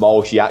how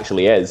small she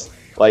actually is.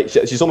 Like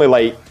she's only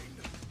like,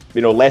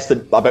 less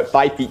than about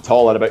 5 feet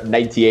tall and about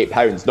 98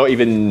 pounds, not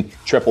even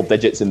triple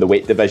digits in the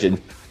weight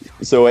division.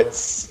 So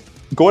it's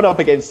going up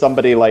against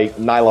somebody like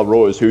Nyla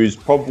Rose, who's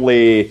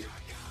probably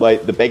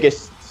like the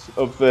biggest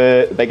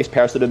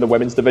person in the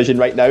women's division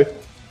right now.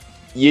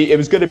 It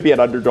was going to be an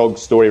underdog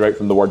story right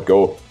from the word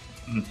go.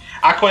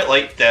 I quite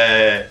like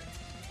the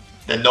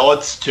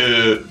nods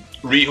to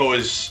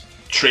Riho's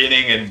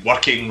training and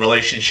working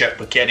relationship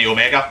with Kenny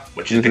Omega,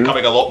 which is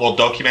becoming a lot more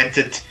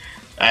documented,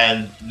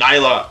 and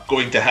Nyla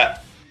going to hit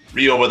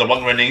Riho with a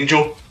one-run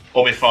angel,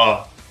 only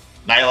for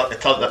Nyla to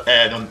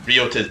turn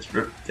Riho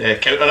to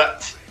counter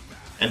it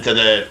into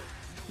the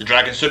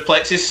dragon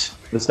suplexes.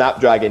 The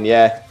Snapdragon,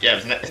 yeah. Yeah,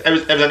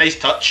 it was a nice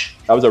touch.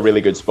 That was a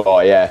really good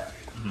spot, yeah.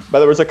 But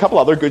there was a couple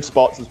other good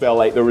spots as well.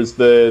 Like there was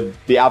the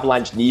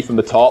avalanche knee from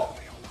the top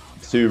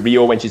to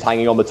Riho when she's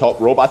hanging on the top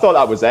rope. I thought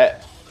that was it.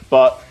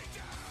 But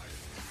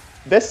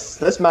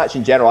this match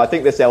in general, I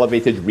think this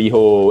elevated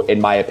Riho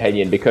in my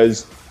opinion,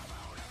 because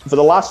for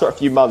the last sort of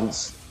few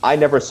months, I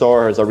never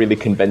saw her as a really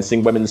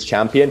convincing women's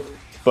champion.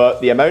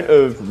 But the amount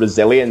of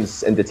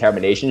resilience and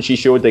determination she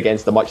showed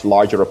against a much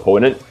larger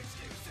opponent,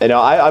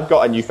 I've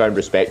got a newfound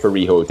respect for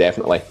Riho,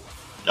 definitely.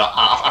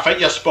 I think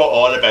you're spot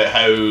on about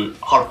how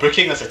her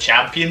booking as a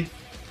champion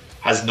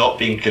has not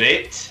been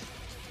great,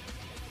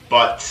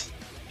 but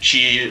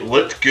she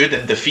looked good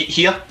in defeat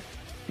here,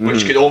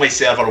 which could only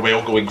serve her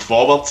well going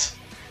forward.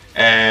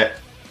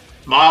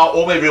 My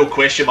only real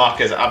question mark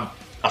is I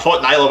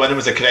thought Nyla winning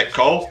was the correct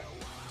call,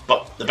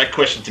 but the big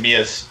question to me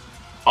is,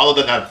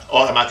 other than an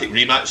automatic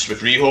rematch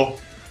with Riho,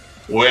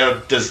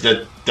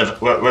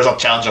 where's our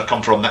challenger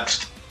come from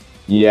next?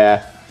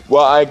 Yeah.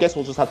 Well, I guess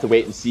we'll just have to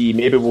wait and see.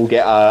 Maybe we'll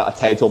get a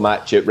title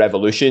match at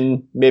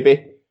Revolution,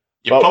 maybe.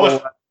 You'll probably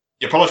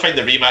find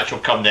the rematch will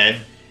come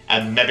then,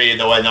 and maybe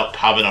they'll end up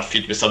having a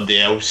feud with somebody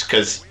else,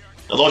 because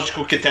the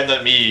logical contender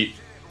to me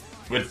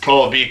would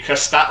probably be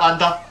Chris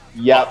Statlander.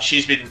 Yeah.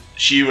 She's been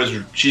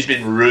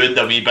ruined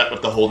a wee bit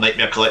with the whole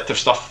Nightmare Collective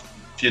stuff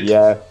feud.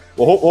 Yeah.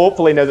 Well,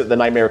 hopefully now that the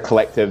Nightmare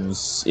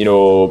Collective's,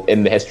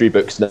 in the history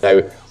books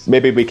now,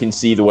 maybe we can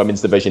see the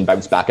women's division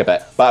bounce back a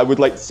bit. But I would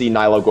like to see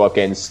Nyla go up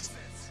against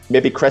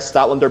maybe Chris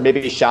Statlander,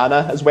 maybe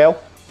Shanna as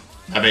well.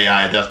 Maybe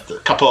there's a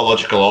couple of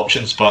logical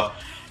options, but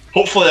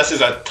hopefully this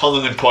is a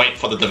turning point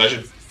for the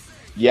division.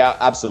 Yeah,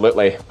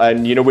 absolutely.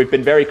 And, we've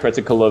been very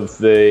critical of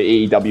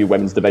the AEW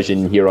women's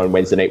division here on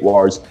Wednesday Night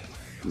Wars.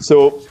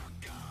 So,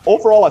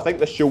 overall, I think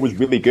this show was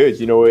really good.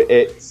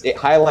 It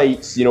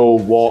highlights,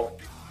 what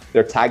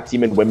their tag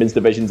team and women's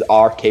divisions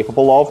are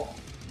capable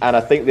of. And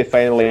I think they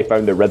finally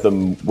found their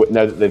rhythm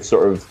now that they've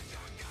sort of,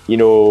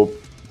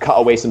 cut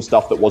away some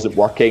stuff that wasn't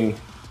working,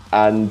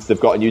 and they've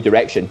got a new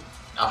direction.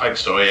 I think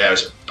so, yeah. It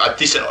was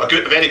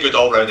a very good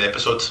all-round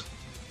episode.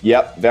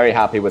 Yep, very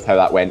happy with how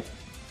that went.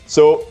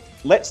 So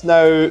let's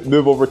now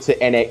move over to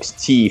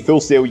NXT, Full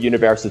Sail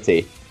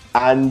University.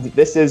 And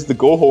this is the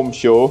go-home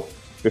show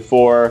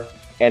before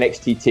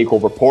NXT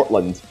TakeOver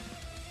Portland.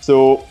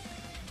 So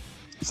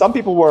some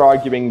people were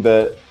arguing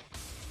that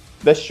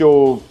this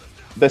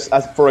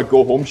as for a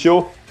go-home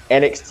show,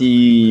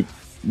 NXT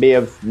may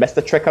have missed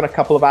a trick on a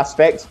couple of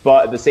aspects,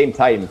 but at the same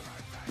time,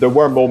 there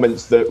were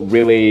moments that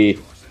really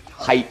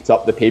hyped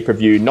up the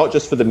pay-per-view, not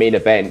just for the main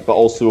event, but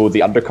also the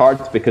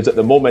undercard, because at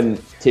the moment,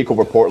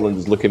 TakeOver Portland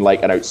is looking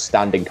like an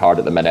outstanding card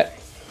at the minute.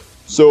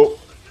 So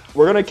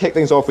we're going to kick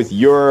things off with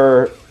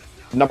your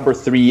number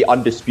 3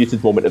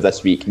 undisputed moment of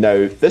this week.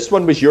 Now, this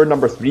one was your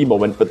number 3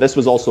 moment, but this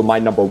was also my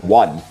number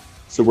 1.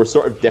 So we're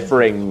sort of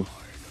differing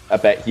a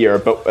bit here,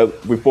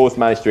 but we've both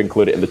managed to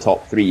include it in the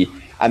top 3.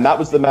 And that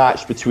was the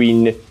match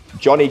between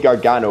Johnny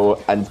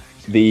Gargano and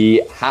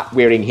the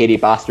hat-wearing hairy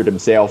bastard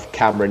himself,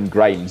 Cameron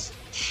Grimes.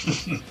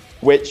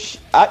 Which,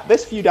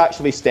 this feud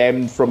actually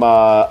stemmed from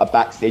a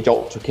backstage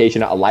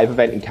altercation at a live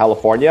event in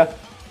California.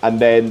 And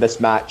then this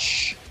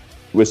match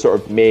was sort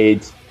of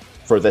made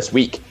for this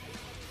week.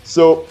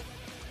 So,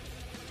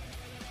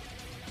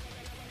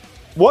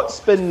 what's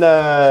been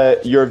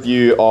your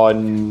view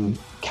on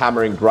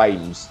Cameron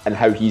Grimes and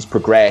how he's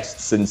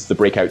progressed since the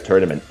breakout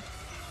tournament?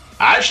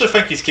 I actually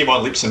think he's came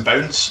on leaps and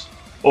bounds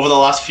over the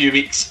last few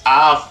weeks.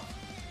 I've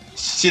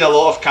seen a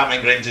lot of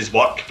Cameron Grimes'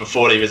 work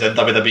before he was in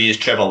WWE's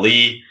Trevor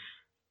Lee,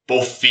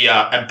 both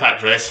via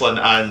Impact Wrestling,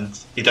 and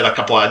he did a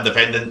couple of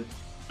independent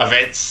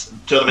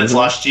tournaments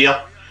last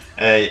year.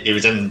 He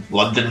was in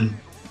London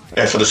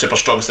for the Super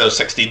Strong Style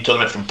 16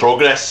 tournament from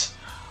Progress,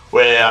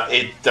 where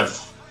he'd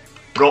have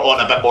brought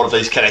on a bit more of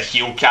his kind of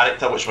heel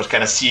character, which was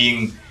kind of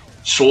seeing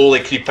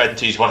slowly creep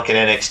into his work in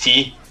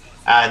NXT.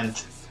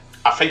 And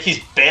I think he's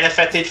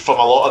benefited from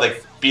a lot of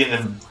the being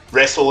in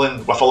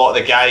wrestling with a lot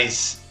of the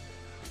guys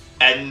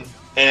in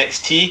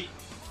NXT.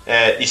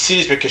 His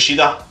series with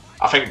Kushida,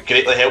 I think,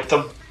 greatly helped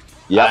him.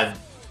 Yep. And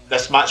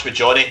this match with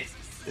Johnny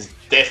has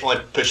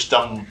definitely pushed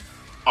him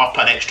up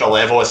an extra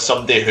level as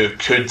somebody who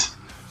could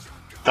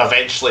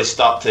eventually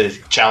start to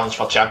challenge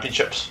for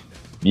championships.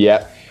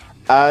 Yeah.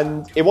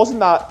 And it wasn't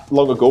that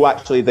long ago,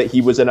 actually, that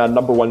he was in a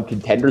number 1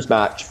 contenders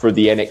match for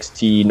the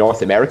NXT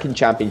North American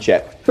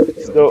Championship.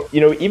 So,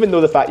 even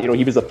though the fact,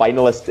 he was a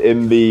finalist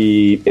in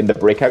the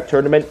breakout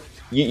tournament,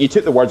 you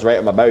took the words right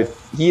out of my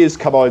mouth. He has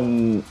come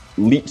on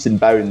leaps and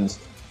bounds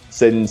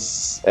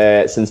since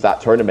that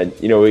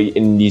tournament.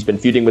 And he's been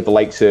feuding with the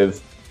likes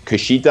of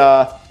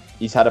Kushida.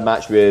 He's had a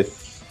match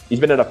he's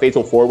been in a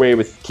fatal 4-way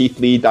with Keith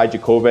Lee,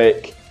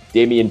 Dijakovic,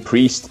 Damian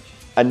Priest.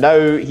 And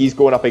now he's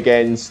going up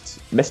against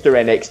Mr.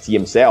 NXT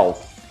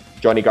himself,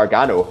 Johnny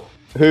Gargano,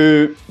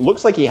 who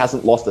looks like he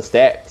hasn't lost a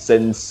step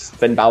since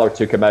Finn Balor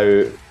took him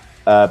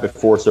out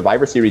before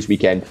Survivor Series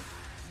weekend.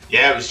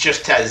 Yeah, it was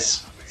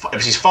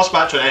his first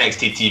match on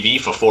NXT TV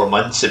for 4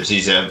 months. It was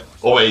his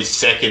always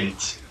second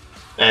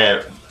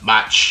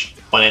match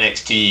on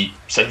NXT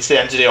since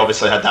the injury.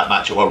 Obviously had that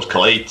match at Worlds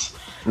Collide.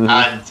 Mm-hmm.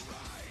 And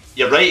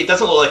you're right, it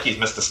doesn't look like he's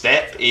missed a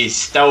step. He's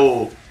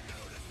still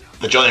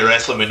the Johnny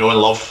Wrestling we know and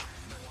love.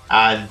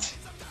 And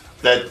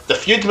the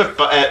feud with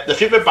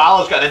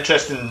Balor's got an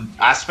interesting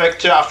aspect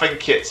to it. I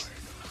think it's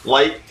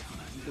like,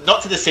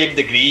 not to the same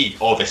degree,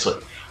 obviously,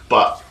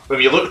 but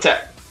when you looked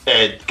at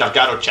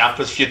Gargano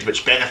Ciampa's feud,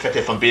 which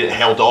benefited from being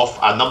held off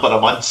a number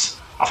of months,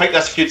 I think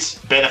this feud's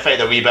benefited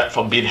a wee bit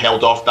from being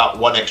held off that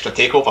one extra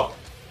takeover.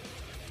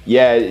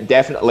 Yeah,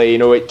 definitely.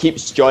 It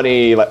keeps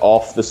Johnny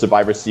off the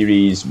Survivor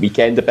Series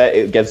weekend a bit.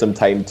 It gives him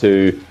time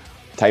to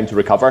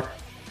recover.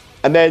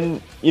 And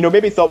then,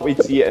 maybe thought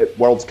we'd see it at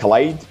Worlds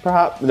Collide,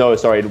 perhaps. No,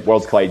 sorry,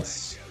 Worlds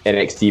Collide's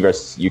NXT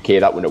versus UK,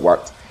 that wouldn't have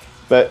worked.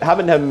 But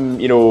having him,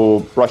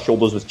 brush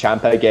shoulders with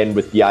Ciampa again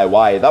with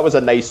DIY, that was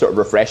a nice sort of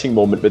refreshing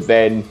moment, but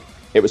then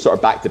it was sort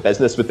of back to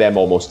business with them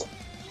almost.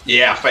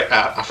 Yeah,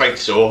 I think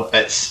so.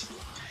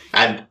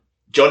 And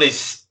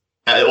Johnny's,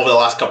 over the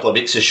last couple of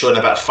weeks, has shown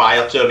a bit of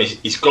fire to him.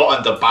 He's got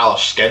under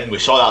Balor's skin. We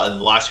saw that in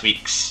last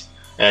week's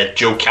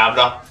Joe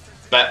Camera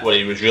bit, where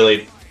he was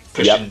really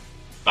pushing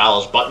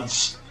Balor's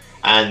buttons.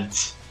 And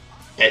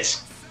I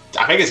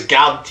think it's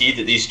guaranteed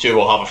that these two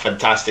will have a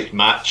fantastic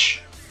match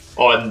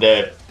on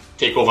the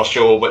TakeOver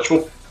show, which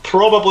will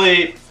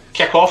probably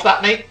kick off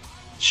that night.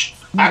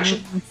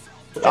 Action.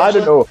 I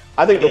don't know.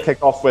 I think they'll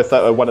kick off with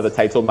one of the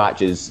title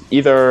matches.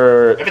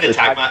 Either maybe the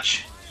tag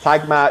match.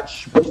 Tag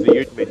match, which they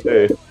usually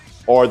do,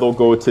 or they'll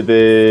go to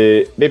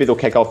maybe they'll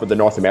kick off with the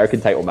North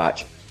American title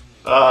match.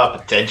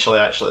 Potentially,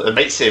 actually, they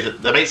might save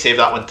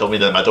that one till me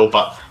in the middle.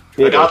 But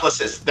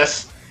regardless, it's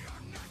this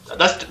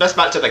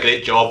match did a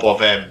great job of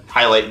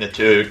highlighting the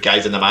two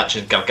guys in the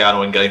match,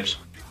 Gargano and Grimes.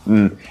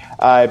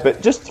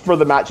 But just for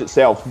the match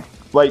itself,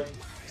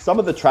 some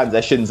of the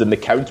transitions and the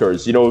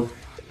counters,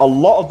 a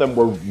lot of them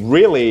were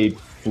really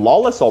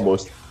flawless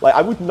almost.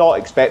 I did not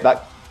expect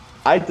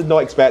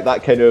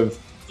that kind of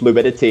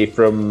fluidity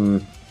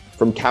from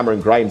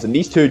Cameron Grimes, and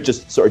these two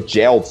just sort of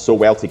gelled so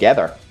well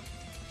together.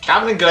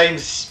 Cameron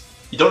Grimes,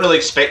 you don't really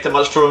expect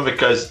much from him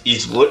because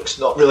his look's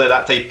not really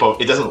that type of.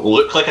 He doesn't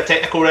look like a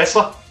technical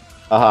wrestler.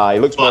 He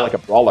looks more like a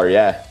brawler,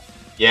 yeah.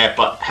 Yeah,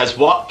 but his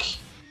work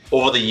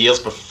over the years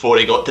before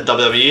he got to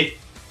WWE,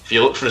 if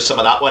you look through some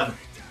of that one,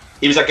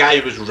 he was a guy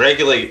who was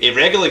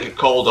regularly got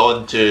called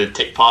on to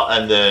take part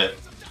in the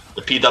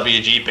the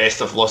PWG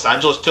Best of Los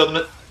Angeles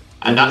tournament,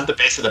 and that's the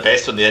best of the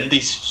best on the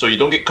indies. So you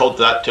don't get called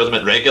to that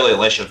tournament regularly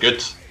unless you're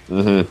good.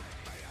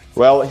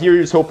 Well,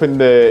 here's hoping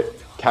that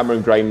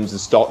Cameron Grimes'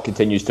 stock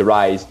continues to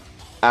rise,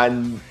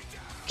 and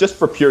just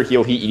for pure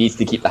heel heat, he needs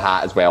to keep the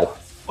hat as well.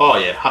 Oh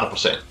yeah,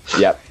 100%.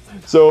 Yep.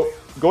 So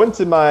going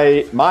to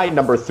my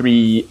number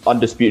 3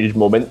 undisputed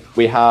moment,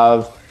 we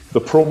have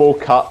the promo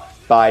cut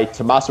by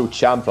Tommaso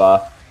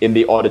Ciampa in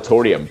the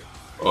auditorium.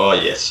 Oh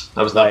yes,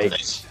 that was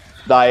nice.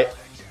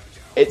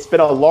 It's been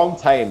a long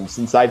time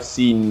since I've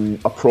seen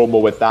a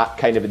promo with that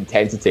kind of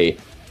intensity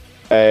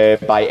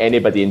by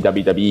anybody in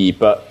WWE,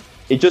 but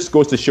it just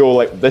goes to show,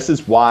 like, this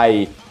is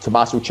why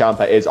Tommaso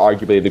Ciampa is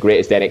arguably the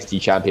greatest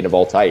NXT champion of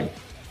all time.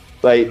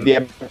 Like,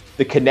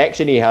 the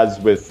connection he has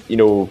with,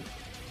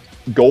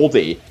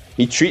 Goldie,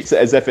 he treats it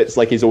as if it's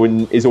like his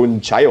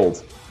own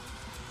child,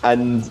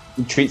 and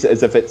he treats it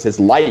as if it's his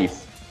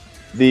life.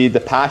 The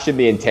passion,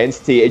 the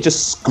intensity, it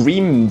just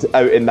screamed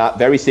out in that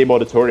very same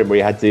auditorium where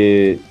he had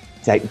to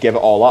give it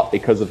all up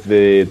because of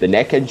the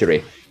neck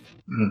injury.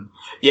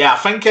 Yeah, I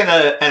think in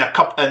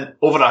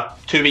over a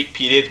 2-week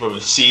period where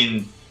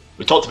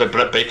we talked about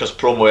Britt Baker's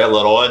promo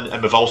earlier on,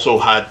 and we've also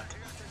had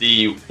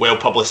the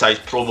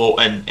well-publicised promo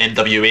in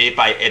NWA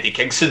by Eddie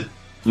Kingston.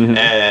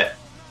 The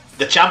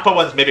Ciampa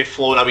one's maybe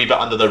flown a wee bit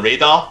under the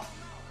radar,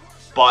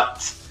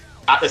 but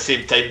at the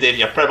same time, Dave,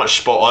 you're pretty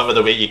much spot on with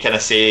the way you kind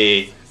of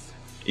say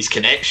his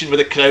connection with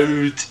the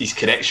crowd, his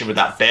connection with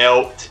that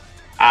belt,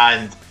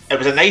 and it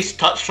was a nice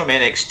touch from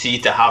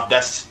NXT to have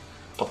this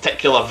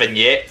particular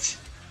vignette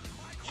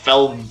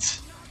filmed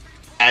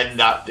in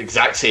that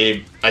exact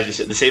same, as you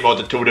said, the same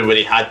auditorium where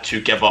he had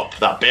to give up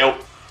that belt,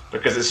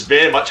 because it's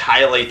very much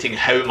highlighting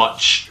how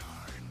much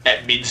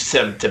it means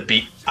to him to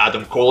beat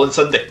Adam Cole on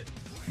Sunday.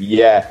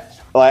 Yeah,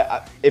 like,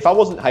 if I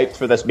wasn't hyped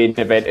for this main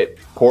event at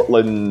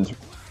Portland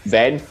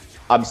then,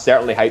 I'm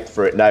certainly hyped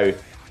for it now,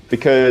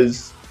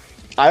 because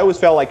I always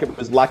felt like it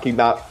was lacking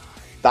that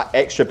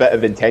extra bit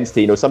of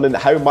intensity, something that,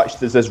 how much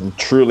does this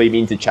truly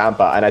mean to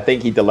Ciampa? And I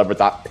think he delivered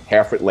that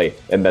perfectly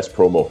in this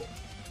promo.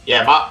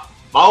 Yeah,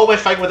 my only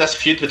thing with this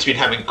feud between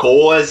him and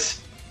Cole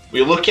is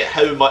we look at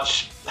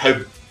how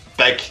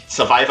big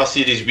Survivor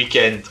Series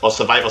weekend or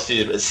Survivor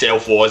Series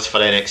itself was for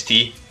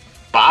NXT,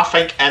 but I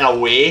think in a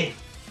way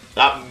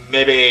that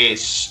maybe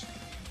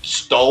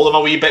stalled him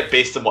a wee bit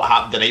based on what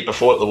happened the night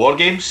before at the War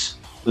Games.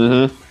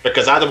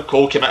 Because Adam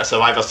Cole came out of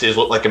Survivor Series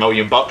looked like $1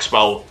 million,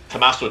 while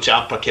Tommaso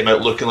Ciampa came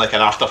out looking like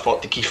an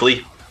afterthought to Keith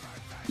Lee.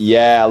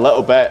 Yeah, a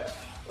little bit.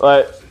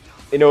 But,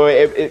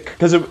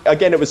 because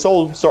again, it was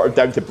all sort of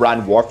down to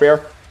brand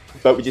warfare.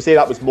 But would you say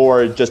that was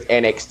more just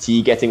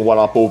NXT getting one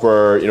up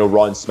over,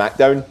 Raw and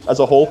SmackDown as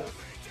a whole?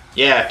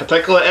 Yeah,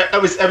 particularly,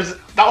 it was that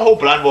whole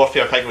brand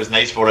warfare thing was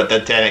nice for what it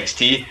did to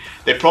NXT.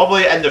 They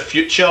probably in the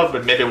future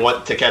would maybe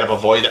want to kind of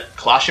avoid it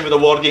clashing with the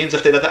War Games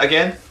if they did it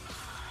again.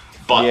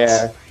 But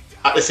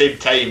at the same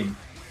time,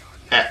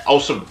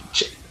 also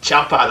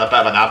Ciampa had a bit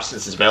of an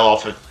absence as well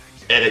off of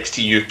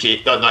NXT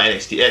UK, not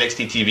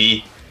NXT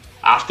TV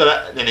after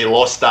it, and then he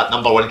lost that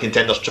number 1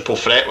 contenders triple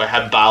threat with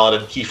him, Balor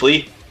and Keith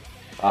Lee.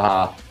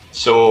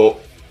 So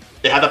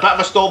they had a bit of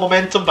a stall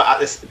momentum,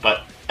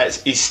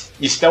 he's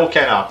still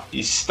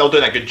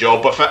doing a good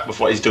job with it, with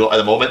what he's doing at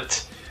the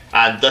moment,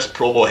 and this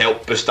promo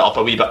helped boost it up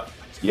a wee bit.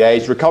 Yeah,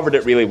 he's recovered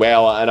it really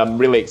well, and I'm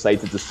really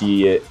excited to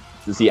see it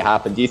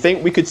happen. Do you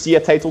think we could see a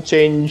title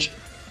change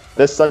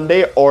this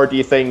Sunday, or do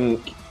you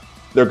think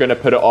they're going to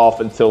put it off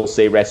until,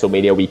 say,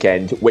 WrestleMania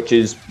weekend, which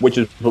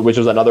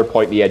was another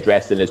point he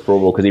addressed in his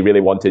promo, because he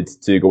really wanted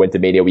to go into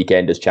Mania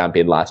weekend as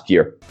champion last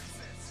year?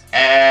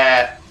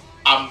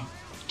 I'm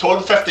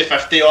torn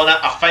 50-50 on it.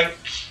 I think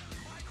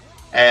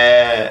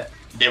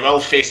they will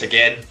face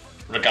again,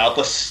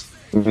 regardless.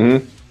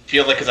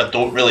 Purely because I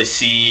don't really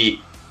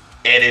see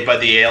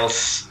anybody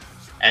else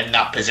in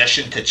that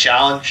position to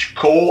challenge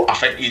Cole. I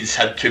think he's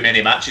had too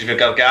many matches with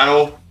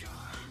Gargano.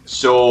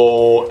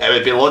 So it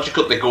would be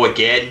logical to go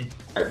again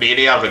at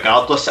Mania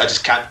regardless. I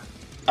just can't.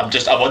 I'm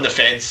on the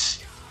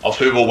fence of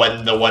who will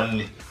win the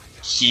one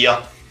here.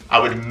 I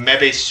would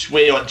maybe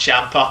sway on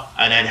Ciampa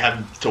and then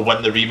him to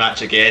win the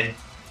rematch again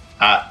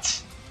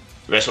at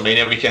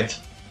WrestleMania weekend.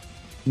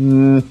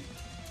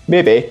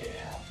 Maybe.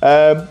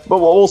 But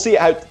we'll see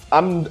how.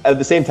 I'm at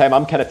the same time,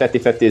 I'm kind of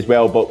 50-50 as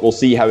well, but we'll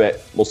see how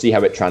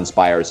it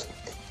transpires.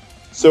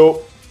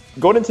 So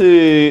going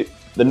into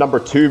the number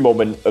 2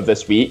 moment of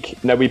this week.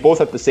 Now, we both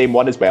have the same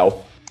one as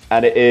well,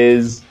 and it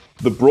is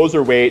the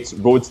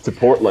Broserweights Road to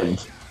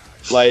Portland.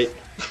 Like,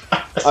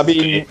 I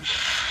mean,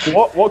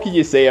 what can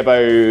you say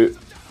about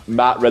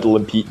Matt Riddle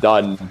and Pete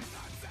Dunne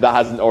that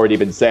hasn't already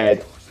been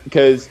said?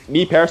 Because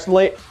me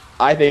personally,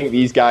 I think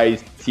these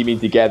guys teaming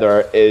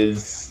together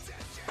is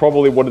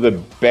probably one of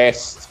the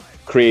best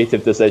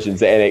creative decisions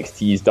that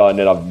NXT's done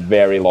in a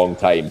very long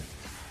time.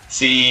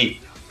 See,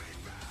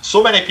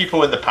 so many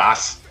people in the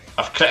past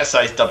have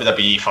criticised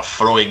WWE for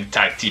throwing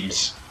tag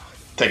teams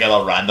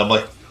together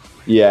randomly.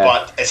 Yeah.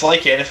 But it's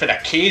like anything.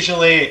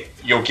 Occasionally,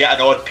 you'll get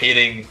an odd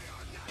pairing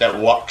that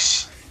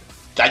works.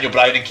 Daniel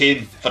Bryan and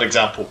Kane, for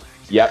example.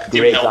 Yep,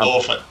 Team great Hell example.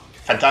 Elephant.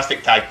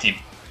 Fantastic tag team.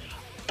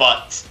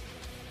 but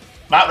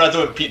Matt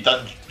Riddle and Pete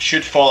Dunne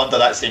should fall under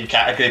that same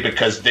category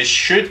because they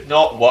should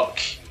not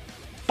work,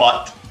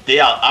 but they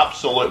are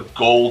absolute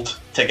gold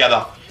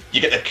together. You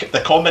get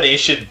the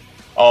combination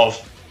of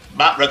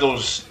Matt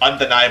Riddle's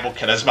undeniable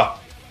charisma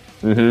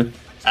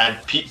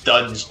and Pete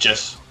Dunne's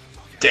just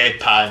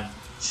deadpan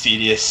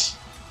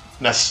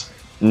seriousness,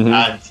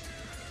 and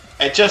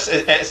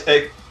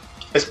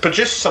it's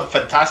produced some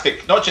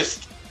fantastic, not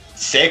just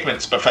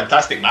segments, but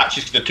fantastic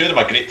matches. The two of them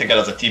are great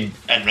together as a team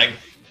in ring.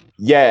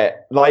 Yeah,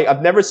 like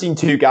I've never seen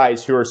two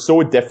guys who are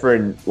so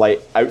different,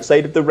 like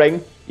outside of the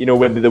ring, you know,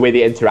 when the way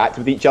they interact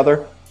with each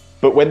other.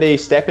 But when they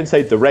step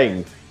inside the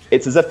ring,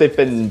 it's as if they've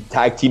been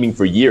tag teaming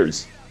for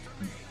years.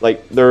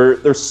 Like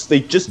they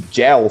just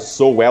gel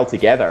so well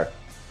together,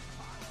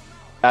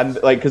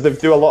 and like because they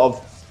do a lot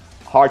of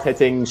hard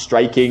hitting,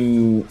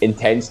 striking,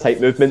 intense type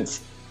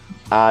movements,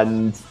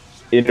 and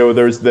you know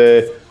there's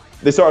they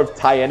sort of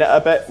tie in it a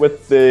bit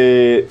with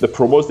the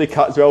promos they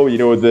cut as well. You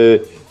know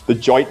the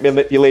joint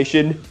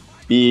manipulation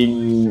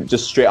being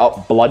just straight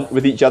up blunt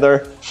with each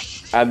other,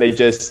 and they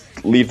just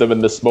leave them in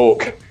the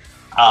smoke.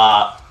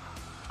 I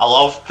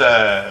love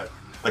the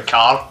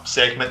car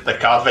segment, the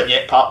car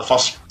vignette part, the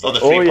first of the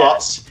three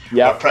parts.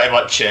 Yeah, where pretty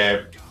much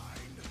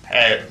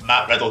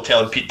Matt Riddle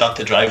telling Pete Dunne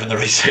to drive on the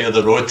right side of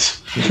the road.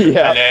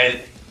 Yeah, and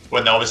then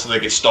when obviously they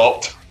get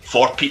stopped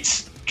for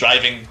Pete's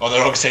driving on the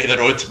wrong side of the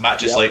road,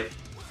 Matt is like,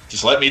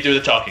 just let me do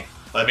the talking.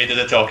 Let me do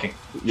the talking.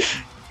 Yeah.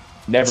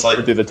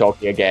 Never do the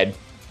talking again.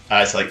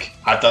 It's like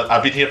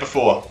I've been here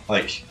before.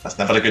 Like that's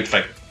never a good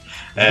thing.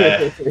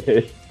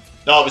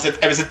 No, it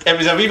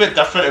was a wee bit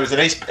different. It was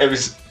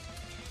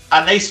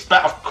a nice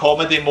bit of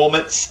comedy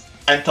moments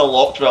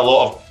interlocked with a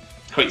lot of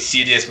quite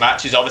serious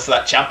matches. Obviously,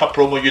 that Ciampa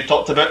promo you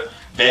talked about,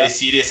 very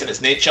serious in its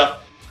nature.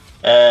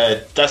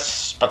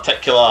 This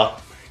particular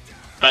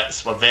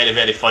bits were very,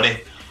 very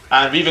funny,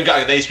 and we even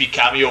got a nice wee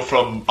cameo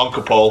from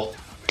Uncle Paul.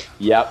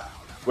 Yep,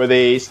 where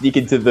they sneak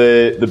into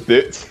the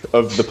boot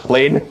of the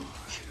plane.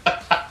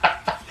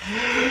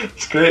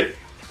 It's great.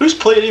 Whose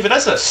plane even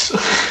is this?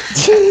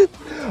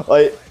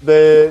 Like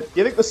do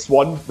you think the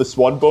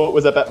swan boat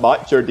was a bit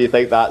much, or do you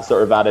think that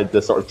sort of added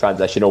the sort of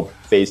transitional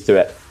phase to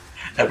it?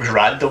 It was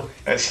random.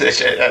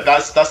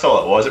 That's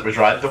all it was. It was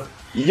random.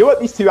 You know what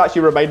these two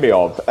actually remind me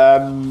of?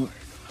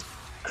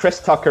 Chris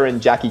Tucker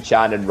and Jackie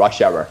Chan in Rush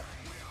Hour.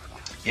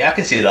 Yeah, I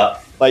can see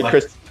that. Like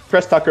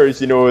Chris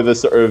Tucker's, you know, the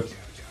sort of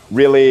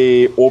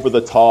really over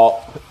the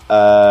top,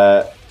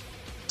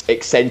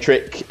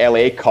 eccentric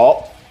LA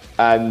cop,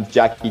 and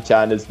Jackie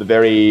Chan is the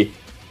very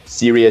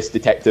serious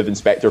detective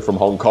inspector from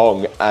Hong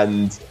Kong.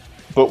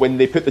 But when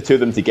they put the two of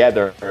them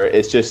together,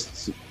 it's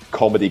just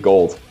comedy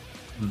gold.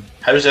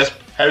 How is this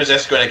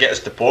going to get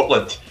us to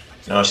Portland?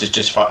 No, this is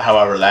just how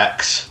I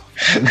relax.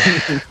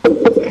 You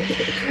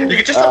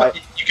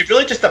could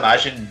really just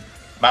imagine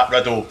Matt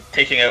Riddle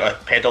taking out a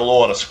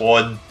pedalo or a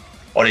swan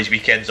on his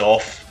weekends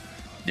off.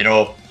 You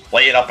know,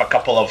 lighting up a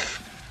couple of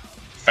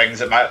things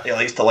that he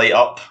likes to light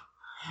up,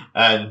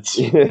 and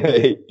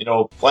you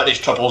know, letting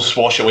his troubles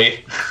wash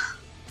away.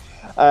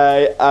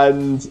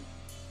 And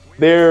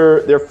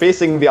they're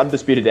facing the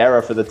Undisputed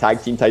Era for the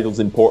tag team titles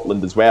in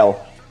Portland as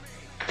well.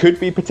 Could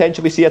we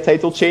potentially see a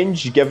title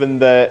change given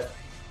the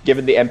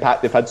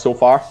impact they've had so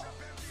far?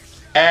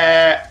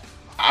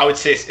 I would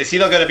say it's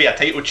either going to be a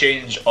title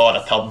change or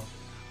a turn.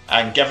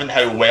 And given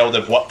how well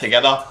they've worked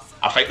together,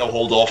 I think they'll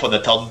hold off on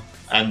the turn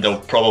and they'll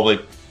probably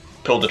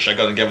pull the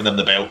trigger and give them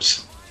the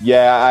belts.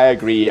 Yeah, I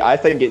agree. I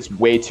think it's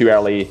way too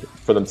early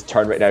for them to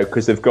turn right now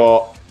because they've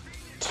got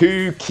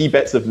two key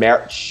bits of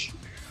merch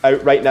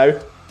out right now.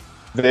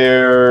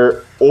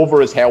 They're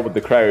over as hell with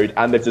the crowd,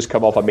 and they've just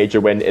come off a major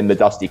win in the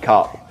Dusty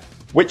Cup,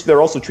 which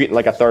they're also treating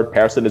like a third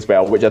person as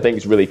well, which I think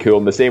is really cool,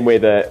 in the same way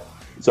that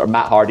sort of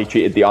Matt Hardy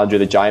treated the Andre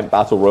the Giant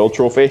Battle Royal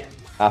trophy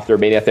after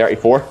Mania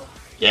 34.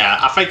 Yeah,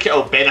 I think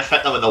it'll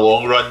benefit them in the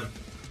long run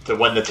to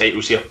win the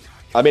titles here.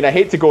 I mean, I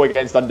hate to go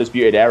against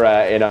Undisputed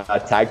Era in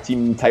a tag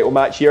team title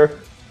match here,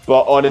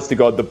 but honest to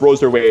God, the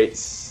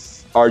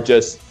Broserweights are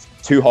just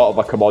too hot of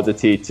a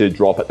commodity to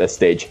drop at this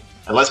stage.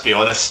 And let's be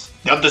honest,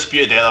 the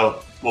Undisputed Era,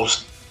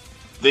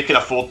 they can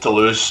afford to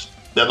lose.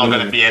 They're not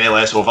going to be any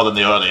less over than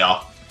they already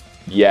are.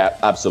 Yeah,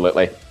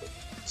 absolutely.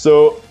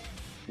 So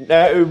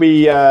now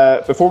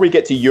before we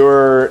get to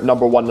your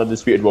number one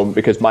Undisputed moment,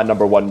 because my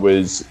number one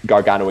was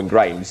Gargano and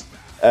Grimes,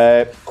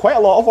 quite a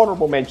lot of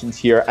honourable mentions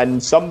here,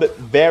 and some that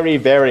very,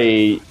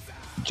 very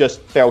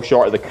just fell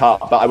short of the cut,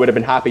 but I would have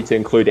been happy to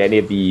include any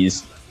of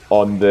these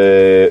on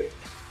the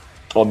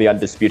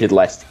Undisputed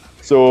list.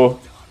 So,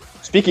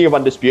 speaking of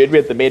Undisputed, we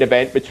had the main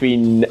event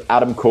between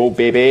Adam Cole,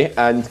 Bebe,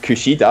 and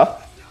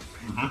Kushida.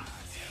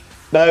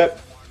 Now,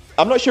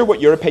 I'm not sure what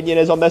your opinion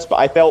is on this, but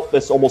I felt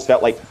this almost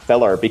felt like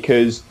filler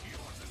because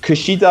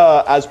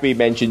Kushida, as we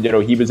mentioned, you know,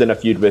 he was in a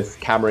feud with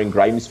Cameron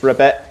Grimes for a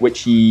bit,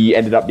 which he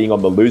ended up being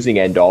on the losing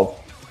end of.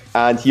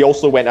 And he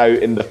also went out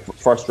in the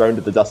first round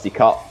of the Dusty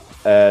Cup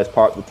as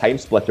part of the Time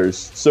Splitters.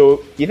 So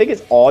do you think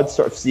it's odd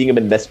sort of seeing him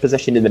in this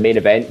position in the main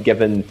event,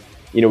 given,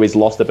 you know, he's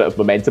lost a bit of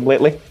momentum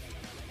lately?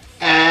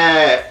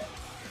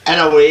 In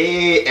a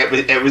way,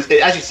 it was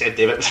as you said,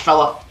 Dave. It was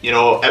filler. You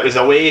know, it was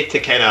a way to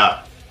kind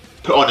of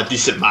put on a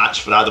decent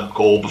match for Adam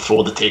Cole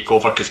before the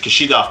takeover, because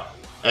Kushida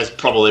is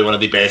probably one of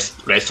the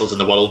best wrestlers in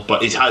the world,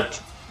 but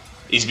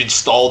he's been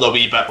stalled a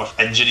wee bit with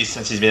injuries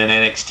since he's been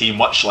in NXT,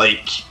 much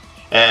like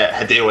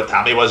Hideo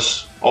Itami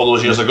was all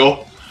those years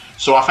ago.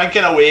 So I think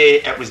in a way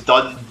it was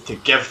done to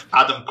give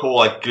Adam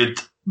Cole a good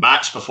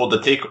match before the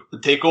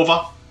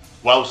takeover,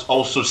 whilst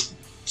also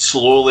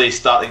slowly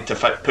starting to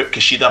put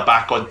Kushida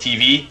back on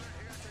TV.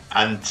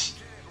 And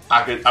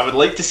I would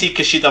like to see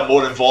Kushida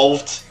more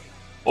involved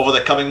over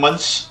the coming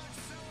months.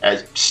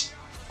 It's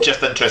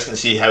just interesting to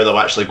see how they'll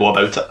actually go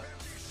about it.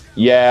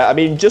 Yeah, I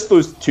mean, just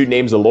those two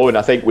names alone,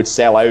 I think, would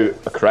sell out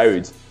a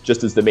crowd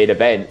just as the main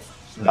event.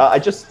 I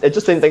just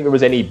didn't think there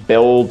was any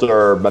build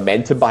or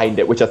momentum behind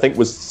it, which I think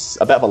was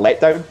a bit of a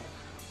letdown.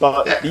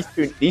 But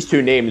these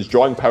two names,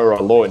 drawing power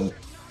alone,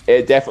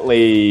 it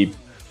definitely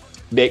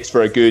makes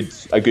for a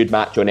good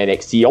match on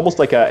NXT, almost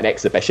like an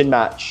exhibition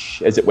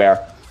match, as it were.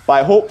 But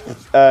I hope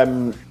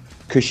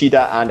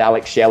Kushida and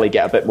Alex Shelley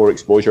get a bit more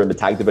exposure in the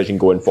tag division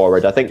going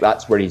forward. I think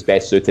that's where he's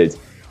best suited.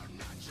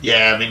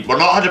 Yeah, I mean, we're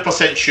not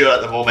 100% sure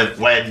at the moment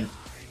when.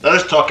 There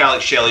is talk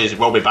Alex Shelley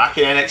will be back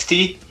in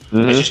NXT.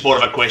 It's just more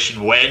of a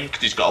question when,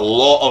 because he's got a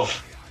lot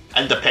of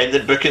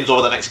independent bookings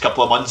over the next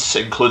couple of months,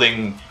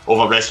 including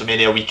over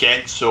WrestleMania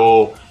weekend.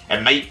 So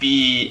it might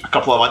be a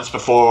couple of months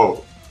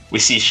before we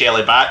see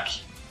Shelley back,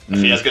 if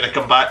he is going to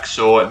come back.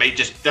 So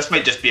this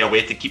might just be a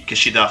way to keep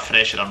Kushida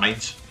fresh in our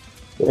minds.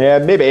 Yeah,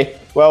 maybe.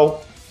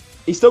 Well,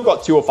 he's still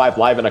got 205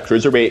 Live and a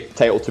Cruiserweight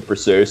title to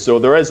pursue, so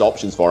there is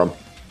options for him.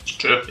 It's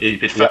true. He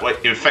would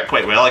fit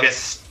quite well, I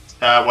guess.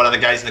 One of the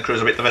guys in the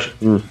Cruiserweight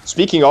division.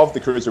 Speaking of the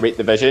Cruiserweight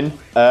division,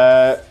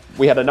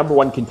 we had a number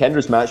one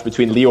contenders match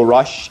between Lio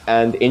Rush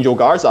and Angel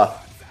Garza.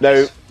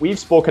 Now, we've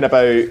spoken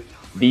about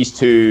these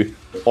two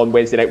on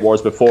Wednesday Night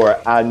Wars before,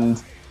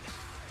 and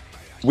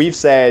we've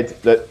said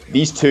that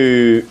these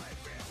two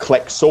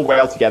click so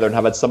well together and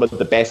have had some of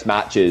the best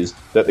matches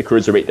that the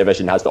Cruiserweight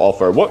division has to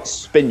offer.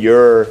 What's been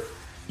your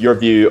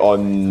view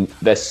on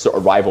this sort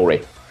of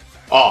rivalry?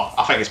 Oh,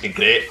 I think it's been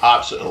great. I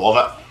absolutely love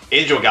it.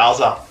 Angel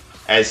Garza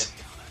is...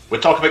 We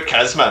talk about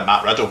charisma and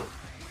Matt Riddle.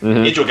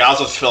 Angel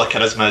Garza's full of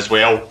charisma as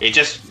well. He's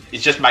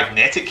just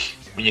magnetic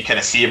when you kind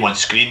of see him on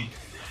screen.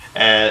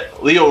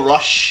 Lio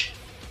Rush,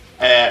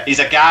 he's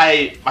a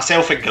guy,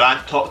 myself and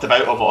Grant talked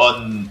about him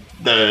on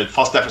the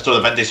first episode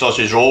of Indie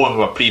Sausage Roll when we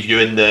were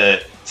previewing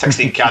the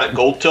 16 Karat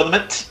Gold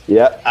tournament.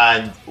 Yeah.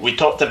 And we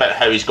talked about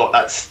how he's got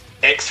that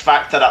X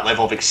factor, that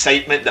level of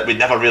excitement that we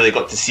never really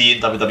got to see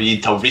in WWE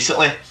until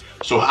recently.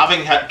 So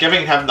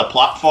giving him the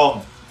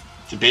platform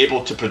to be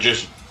able to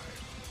produce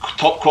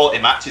top quality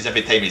matches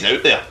every time he's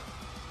out there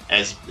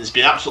it's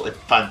been absolutely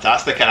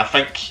fantastic, and I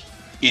think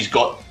he's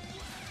got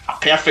a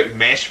perfect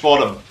mesh for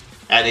him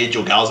in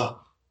Angel Garza.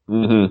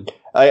 And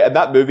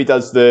that movie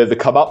does the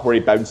come up where he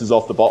bounces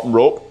off the bottom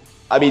rope.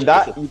 I mean,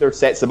 that either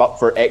sets him up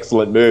for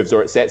excellent moves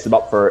or it sets him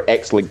up for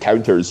excellent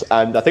counters,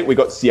 and I think we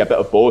got to see a bit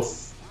of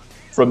both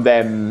from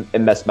them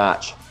in this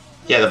match.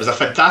 Yeah, there was a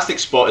fantastic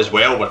spot as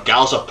well where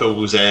Garza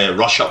pulls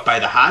Rush up by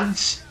the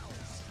hands.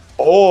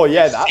 Oh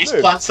yeah, that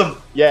move. Plants him.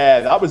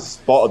 Yeah, that was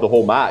spot of the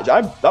whole match.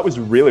 That was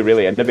really,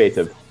 really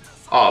innovative.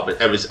 Oh,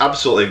 but it was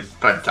absolutely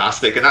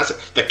fantastic, and that's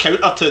the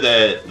counter to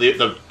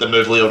the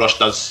move Lio Rush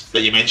does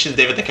that you mentioned,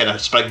 David. The kind of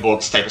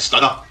springboards type of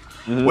stunner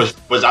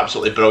was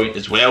absolutely brilliant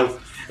as well.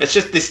 It's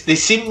just they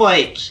seem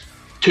like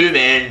two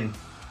men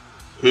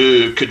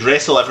who could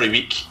wrestle every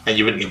week, and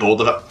you wouldn't get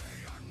bored of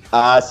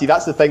it. See,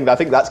 that's the thing. I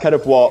think that's kind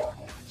of what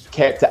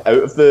kept it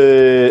out of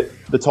the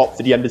top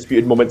three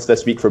undisputed moments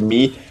this week for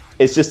me.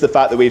 It's just the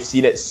fact that we've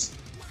seen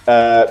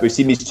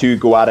these two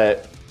go at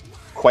it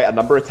quite a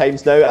number of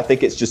times now. I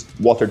think it's just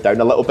watered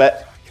down a little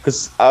bit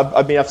because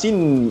I've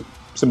seen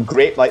some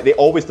great, like they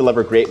always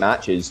deliver great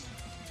matches.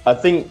 I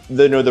think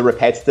the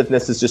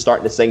repetitiveness is just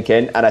starting to sink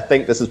in, and I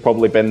think this has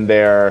probably been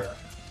their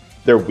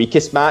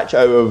weakest match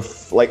out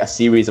of like a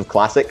series of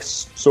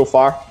classics so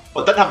far.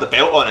 Well, it didn't have the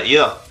belt on it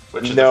either,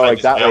 which is no,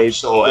 exactly. Well.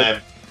 So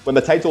when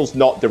the title's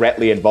not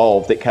directly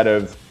involved, it kind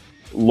of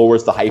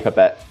lowers the hype a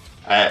bit.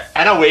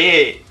 In a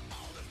way,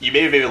 you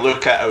maybe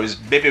look at it was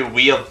maybe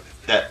weird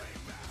that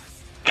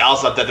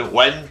Garza didn't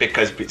win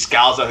because it's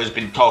Garza who's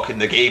been talking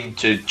the game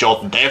to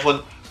Jordan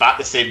Devlin, but at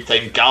the same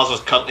time Garza's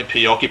currently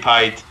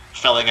preoccupied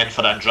filling in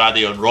for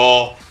Andrade on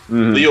Raw.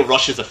 Lio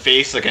Rush is a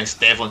face against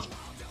Devlin's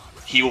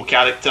heel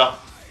character.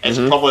 It's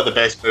probably the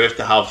best move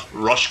to have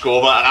Rush go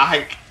over, and I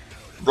think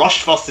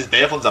Rush versus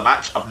Devlin's a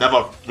match I've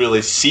never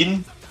really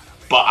seen,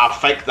 but I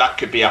think that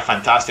could be a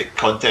fantastic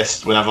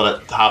contest whenever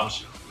it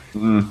happens.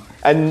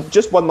 And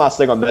just one last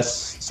thing on this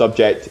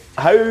subject.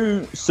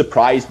 How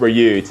surprised were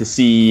you to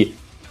see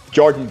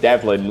Jordan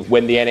Devlin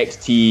win the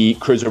NXT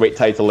Cruiserweight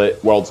title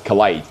at Worlds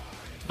Collide?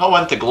 Not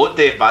one to gloat,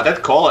 Dave, but I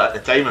did call it at the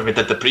time when we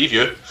did the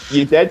preview.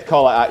 You did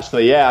call it,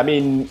 actually, yeah. I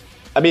mean,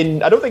 I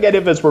don't think any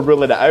of us were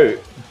ruling it out,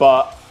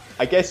 but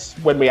I guess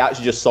when we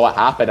actually just saw it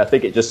happen, I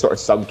think it just sort of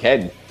sunk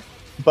in.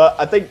 But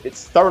I think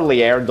it's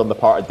thoroughly earned on the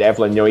part of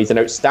Devlin. He's an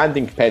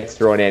outstanding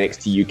competitor on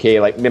NXT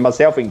UK. Like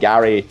myself and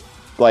Gary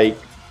like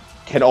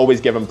can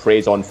always give him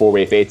praise on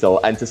 4-Way Fatal,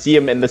 and to see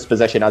him in this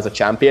position as a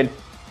champion,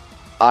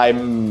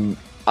 I'm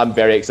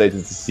very excited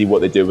to see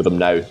what they do with him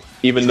now.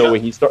 Even though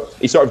he's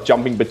sort of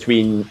jumping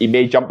between, he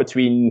may jump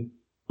between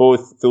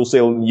both Full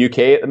Sail and UK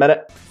at the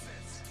minute.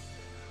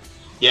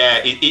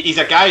 Yeah, he's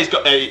a guy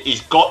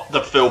he's got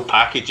the full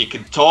package. He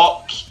can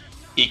talk,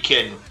 he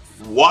can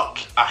work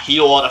a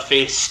heel or a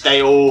face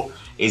style,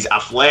 he's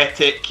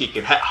athletic, he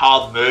can hit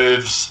hard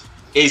moves.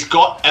 He's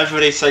got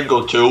every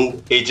single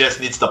tool. He just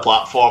needs the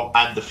platform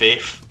and the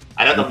faith.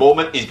 And at the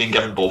moment, he's been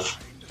given both.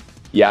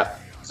 Yeah.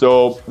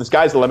 So the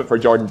sky's the limit for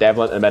Jordan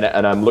Devlin in a minute,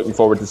 and I'm looking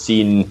forward to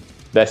seeing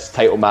this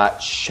title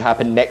match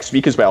happen next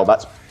week as well.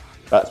 That's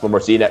when we're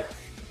seeing it.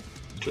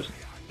 Interesting.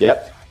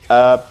 Yep.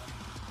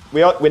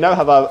 We now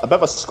have a bit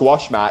of a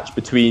squash match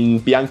between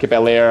Bianca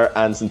Belair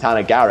and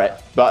Santana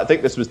Garrett, but I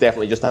think this was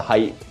definitely just to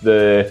hype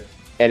the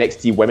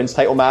NXT Women's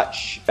title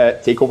match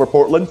at TakeOver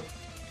Portland.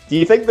 Do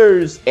you think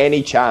there's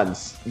any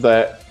chance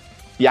that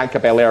Bianca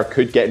Belair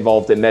could get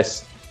involved in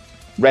this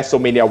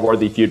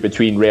WrestleMania-worthy feud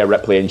between Rhea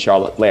Ripley and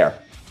Charlotte Flair?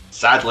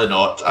 Sadly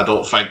not, I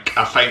don't think.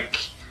 I think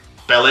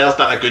Belair's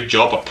done a good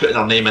job of putting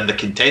her name in the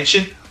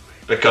contention,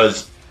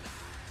 because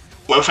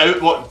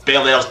without what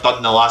Belair's done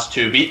in the last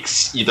 2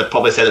 weeks, you'd have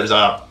probably said it was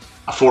a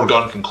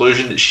foregone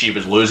conclusion that she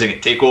was losing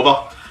at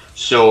TakeOver.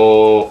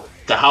 So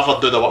to have her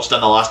do the what's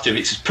done the last 2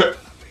 weeks has put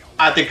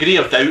a degree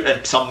of doubt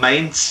in some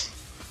minds,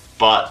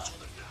 but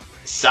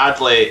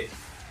sadly,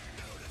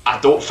 I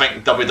don't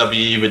think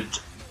WWE would,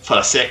 for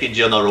a second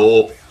year in a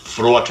row,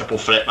 throw a triple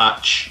threat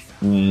match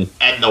in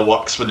the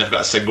works when they've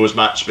got a singles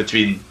match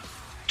between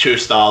two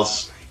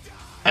stars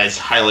as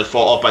highly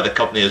thought of by the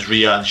company as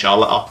Rhea and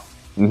Charlotte are.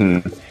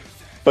 Mm-hmm.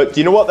 But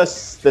do you know what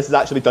this has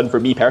actually done for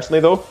me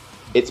personally, though?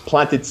 It's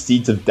planted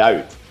seeds of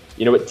doubt.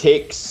 You know, it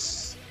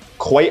takes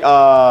quite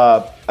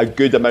a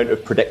good amount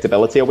of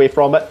predictability away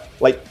from it.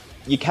 Like,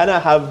 you kind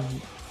of have,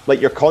 like,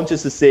 your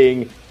conscience is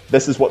saying,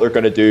 this is what they're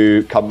going to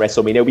do come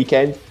WrestleMania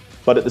weekend.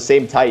 But at the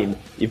same time,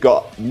 you've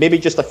got maybe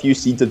just a few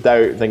seeds of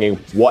doubt thinking,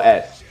 what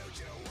if?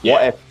 Yeah.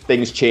 What if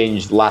things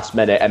change last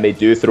minute and they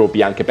do throw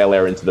Bianca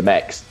Belair into the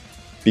mix?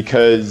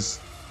 Because,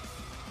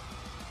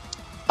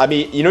 I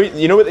mean, you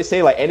know what they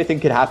say, like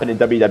anything could happen in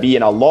WWE,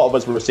 and a lot of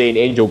us were saying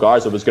Angel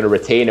Garza was going to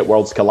retain at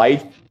Worlds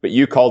Collide, but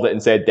you called it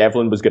and said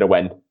Devlin was going to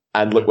win,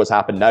 and look what's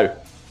happened now.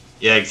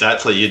 Yeah,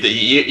 exactly.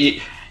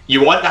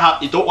 You want to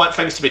you don't want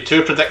things to be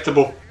too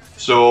predictable.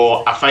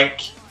 So I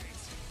think,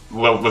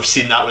 well, we've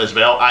seen that one as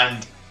well,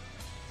 and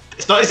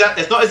it's not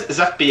as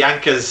if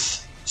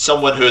Bianca's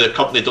someone who the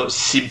company don't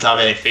seem to have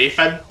any faith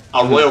in.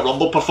 Our Royal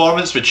Rumble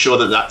performance would show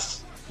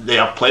that they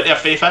have plenty of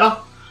faith in her.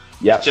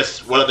 Yeah.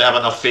 Just whether they have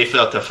enough faith in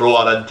her to throw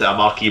her into a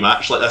marquee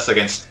match like this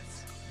against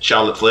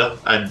Charlotte Flair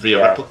and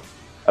Rhea Ripley.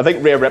 I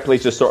think Rhea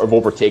Ripley's just sort of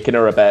overtaken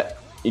her a bit,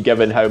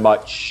 given how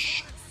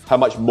much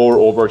more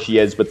over she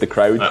is with the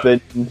crowd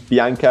than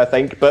Bianca, I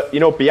think. But,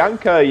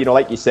 Bianca,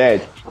 like you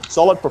said,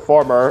 solid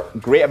performer,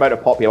 great amount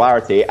of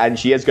popularity, and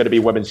she is going to be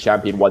women's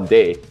champion one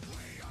day.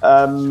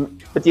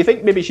 But do you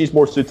think maybe she's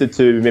more suited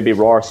to maybe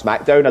Raw or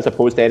SmackDown as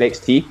opposed to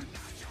NXT?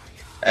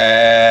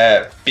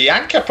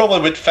 Bianca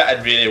probably would fit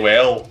in really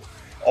well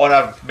on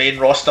a main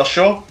roster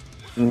show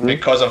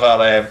because of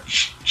her.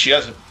 She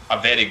has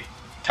a very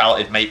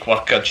talented mic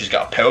worker, and she's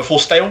got a powerful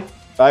style.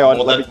 Hang on,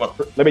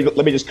 let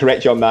me just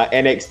correct you on that.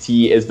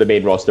 NXT is the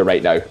main roster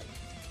right now.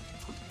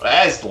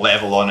 It is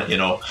level on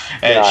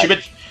it,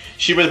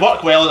 She would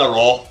work well in a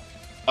Raw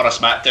or a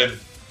SmackDown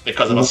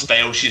because of her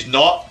style. She's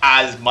not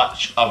as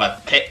much of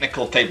a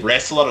technical type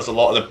wrestler as a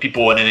lot of the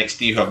people in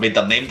NXT who have made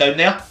their name down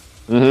there.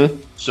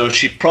 So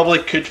she probably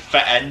could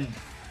fit in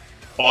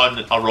on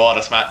a Raw or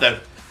a SmackDown.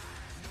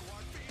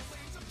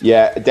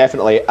 Yeah,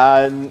 definitely.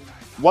 And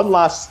one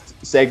last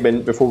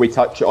segment before we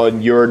touch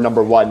on your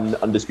number one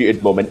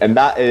undisputed moment, and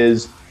that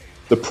is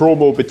the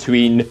promo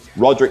between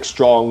Roderick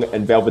Strong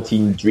and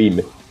Velveteen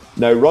Dream.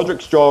 Now,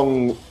 Roderick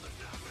Strong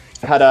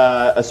had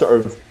a sort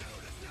of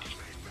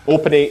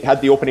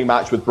the opening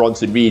match with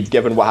Bronson Reed,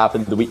 given what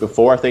happened the week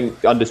before. I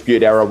think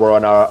Undisputed Era were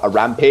on a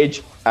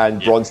rampage,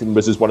 and Bronson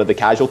was just one of the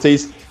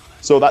casualties.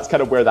 So that's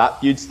kind of where that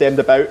feud stemmed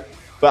about.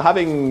 But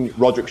having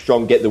Roderick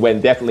Strong get the win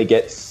definitely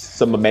gets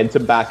some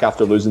momentum back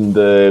after losing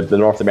the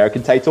North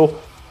American title.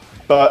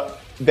 But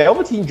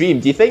Velveteen Dream,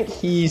 do you think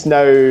he's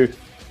now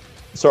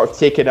sort of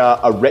taken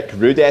a Rick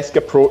Rude-esque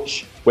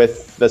approach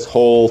with this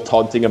whole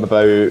taunting him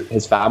about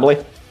his family?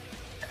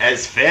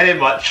 It's very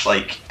much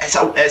like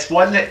it's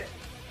one that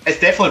it's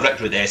definitely Rick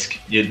Rude-esque.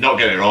 You're not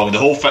getting me wrong. The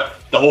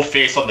whole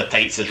face on the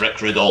tights is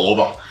Rick Rude all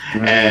over.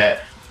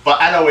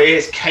 But in a way,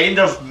 it's kind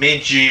of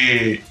made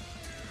you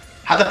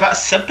had a bit of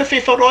sympathy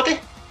for Roddy.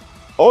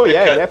 Oh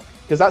yeah,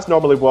 because that's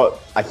normally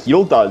what a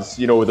heel does,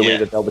 with the way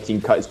that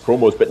Velveteen cut his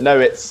promos. But now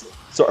it's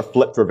sort of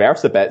flipped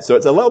reverse a bit, so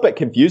it's a little bit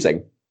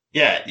confusing.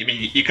 Yeah, I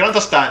mean, you can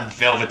understand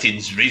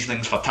Velveteen's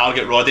reasonings for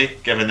target Roddy,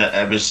 given that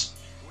it was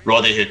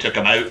Roddy who took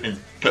him out and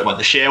put him on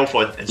the shelf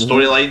in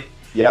storyline.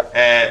 Yep.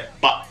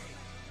 But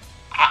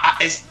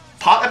it's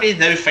part of me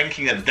now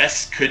thinking that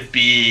this could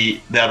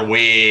be their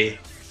way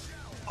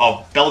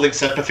of building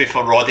sympathy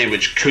for Roddy,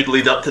 which could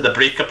lead up to the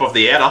breakup of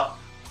the era.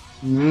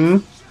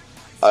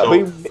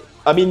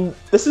 I mean,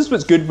 this is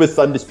what's good with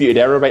Undisputed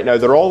Era right now.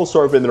 They're all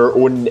sort of in their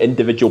own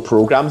individual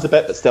programs a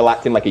bit, but still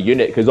acting like a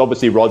unit, because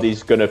obviously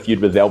Roddy's going to feud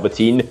with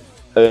Velveteen.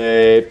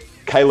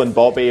 Kyle and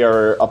Bobby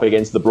are up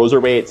against the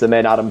Broserweights, and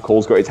then Adam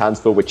Cole's got his hands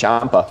full with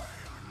Ciampa.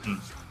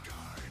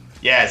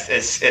 Yeah,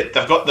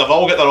 they've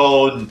all got their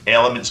own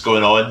elements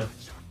going on.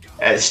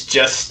 It's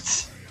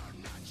just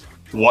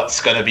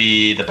what's going to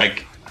be the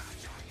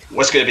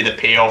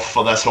payoff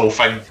for this whole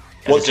thing?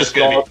 What's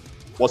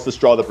the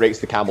straw that breaks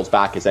the camel's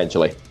back,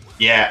 essentially?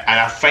 Yeah, and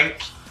I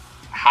think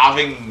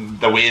having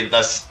the way that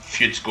this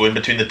feud's going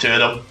between the two of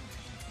them,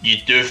 you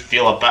do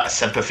feel a bit of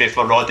sympathy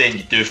for Roddy, and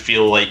you do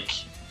feel like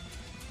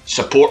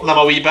supporting him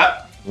a wee bit.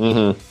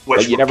 Mm-hmm.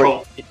 Which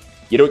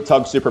you don't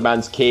tug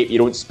Superman's cape, you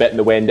don't spit in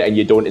the wind, and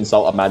you don't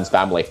insult a man's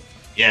family.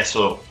 Yeah,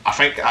 so I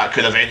think that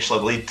could eventually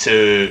lead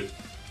to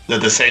the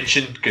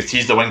dissension, because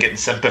he's the one getting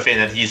sympathy,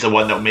 and then he's the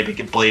one that will maybe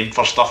get blamed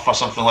for stuff or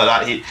something like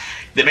that.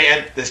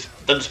 This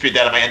Undisputed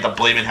Era might end up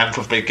blaming him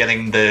for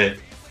beginning the.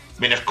 I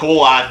mean, if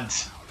Cole and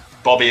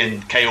Bobby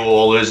and Kyle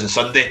all lose on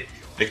Sunday,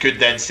 they could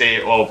then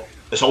say, "Oh,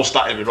 it's all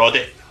started with Roddy.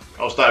 It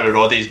all started with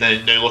Roddy.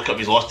 Now look up,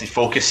 he's lost his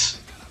focus,"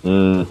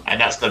 and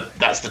that's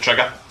the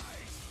trigger.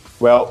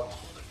 Well,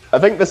 I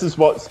think this is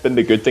what's been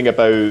the good thing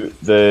about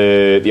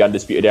the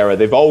Undisputed Era.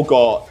 They've all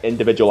got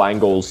individual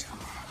angles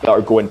that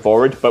are going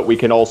forward, but we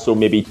can also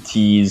maybe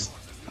tease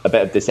a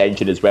bit of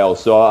dissension as well.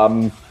 So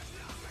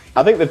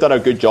I think they've done a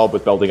good job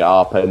with building it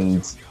up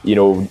and,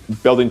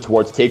 building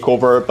towards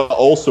TakeOver, but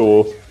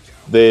also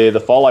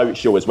the Fallout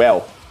show as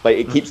well. Like,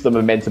 it keeps the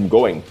momentum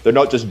going. They're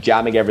not just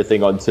jamming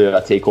everything onto a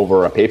TakeOver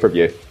or a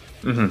pay-per-view.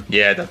 Mm-hmm.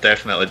 Yeah, they're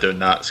definitely doing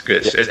that. It's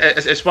good. Yeah.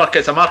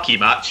 It's a marquee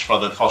match for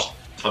the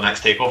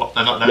next TakeOver,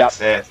 not next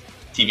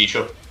TV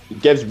show.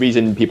 It gives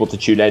reason people to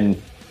tune in.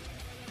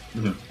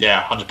 Mm-hmm.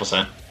 Yeah,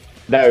 100%.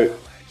 Now,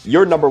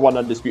 your number one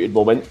undisputed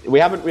moment. We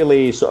haven't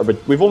really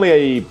we've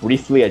only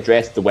briefly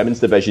addressed the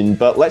women's division,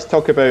 but let's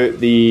talk about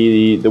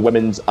the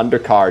women's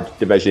undercard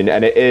division.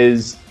 And it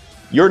is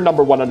your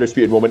number one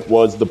undisputed moment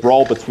was the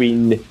brawl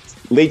between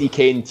Lady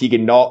Kane,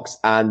 Tegan Nox,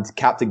 and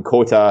Captain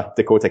Kota,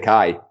 Dakota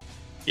Kai.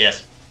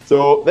 Yes.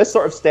 So this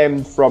sort of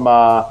stemmed from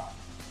Candice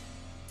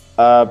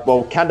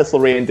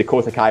LeRae and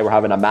Dakota Kai were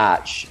having a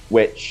match,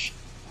 which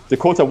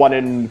Dakota won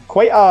in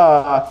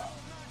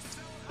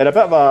in a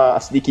bit of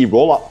a sneaky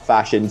roll-up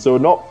fashion, so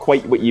not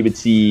quite what you would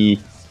see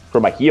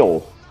from a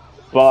heel.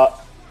 But,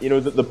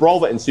 the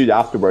brawl that ensued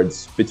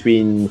afterwards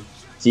between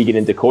Tegan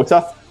and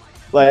Dakota,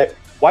 like,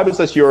 why was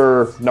this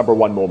your number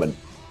one moment?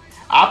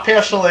 I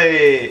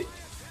personally...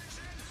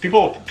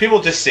 People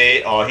just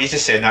say, oh, he's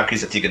just saying that because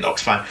he's a Tegan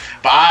Nox fan.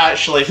 But I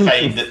actually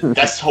find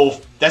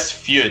that this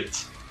feud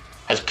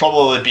has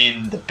probably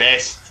been the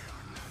best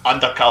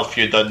undercard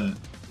feud on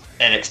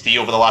NXT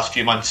over the last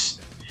few months.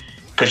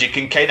 Because you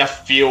can kind of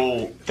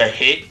feel the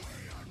hate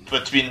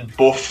between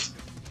both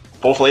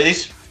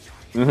ladies,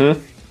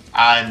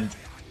 and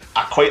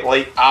I quite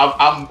like.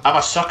 I'm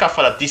a sucker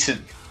for a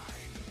decent,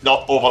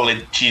 not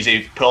overly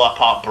cheesy pull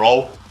apart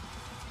brawl,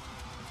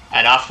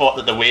 and I thought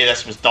that the way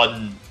this was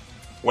done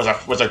was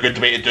a good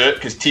way to do it,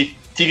 because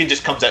Tegan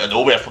just comes out of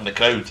nowhere from the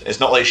crowd.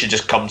 It's not like she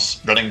just comes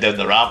running down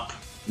the ramp.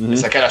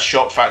 It's a kind of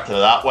shock factor to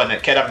that one.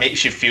 It kind of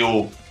makes you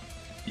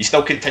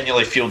still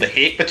continually feel the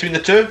hate between the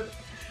two,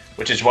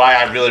 which is why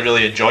I really,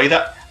 really enjoyed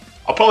it.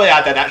 I'll probably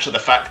add in actually the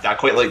fact that I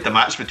quite like the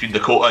match between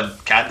Dakota and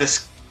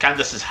Candice.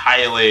 Candice is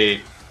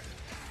highly...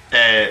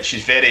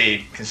 she's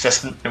very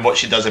consistent in what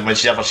she does and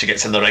whenever she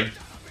gets in the ring.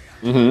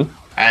 Mm-hmm.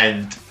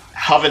 And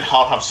having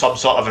her have some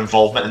sort of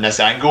involvement in this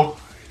angle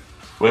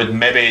would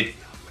maybe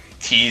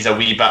tease a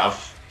wee bit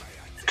of...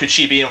 Could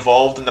she be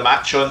involved in the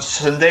match on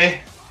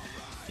Sunday?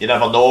 You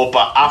never know,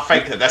 but I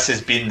think that this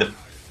has been the...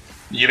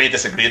 You may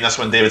disagree on this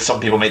one, David. Some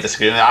people might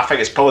disagree on it. I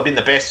think it's probably been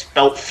the best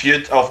built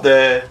feud of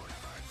the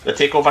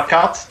TakeOver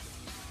card.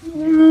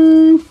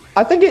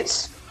 I think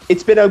it's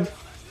been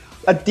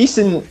a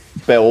decent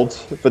build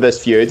for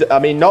this feud. I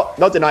mean, not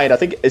denying. I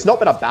think it's not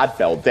been a bad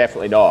build.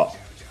 Definitely not.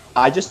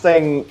 I just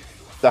think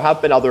there have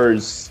been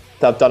others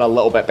that have done a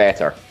little bit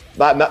better.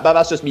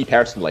 That's just me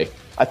personally.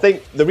 I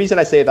think the reason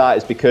I say that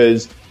is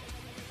because,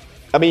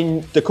 I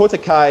mean, Dakota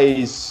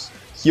Kai's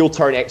heel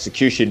turn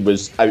execution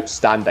was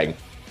outstanding.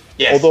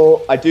 Yes.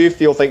 Although I do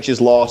think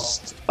she's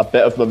lost a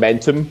bit of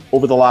momentum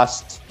over the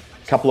last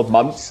couple of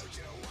months,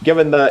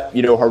 given that,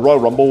 her Royal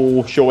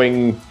Rumble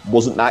showing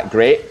wasn't that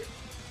great,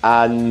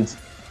 and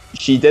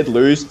she did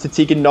lose to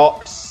Tegan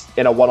Nox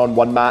in a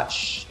one-on-one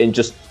match in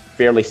just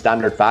fairly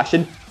standard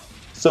fashion.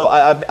 So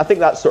I think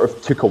that sort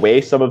of took away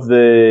some of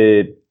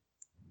the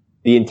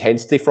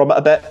intensity from it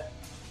a bit.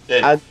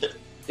 Yeah. And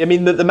I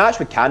mean, the match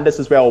with Candice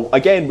as well,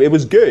 again, it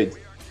was good,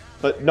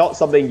 but not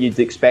something you'd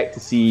expect to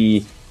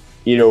see,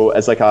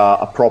 as like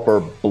a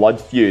proper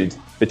blood feud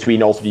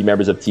between all three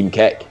members of Team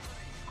Kick.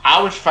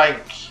 I would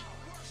think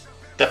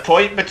the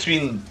point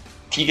between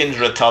Tegan's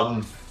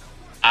return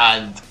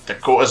and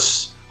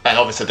Dakota's, and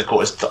obviously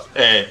Dakota's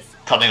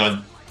turning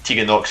on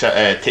Tegan Nox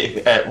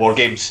at War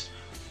Games,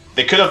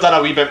 they could have done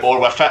a wee bit more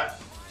with it.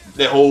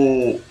 The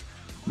whole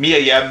Mia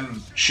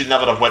Yim should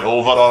never have went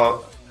over,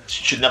 or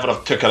should never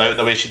have took her out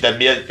the way she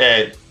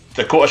did.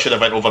 Dakota should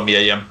have went over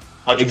Mia Yim.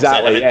 100%.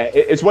 Exactly, yeah.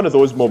 It's one of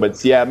those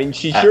moments. Yeah, I mean,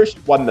 she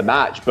won the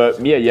match,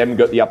 but Mia Yim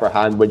got the upper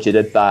hand when she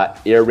did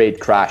that air raid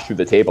crash through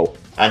the table.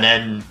 And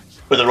then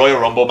with the Royal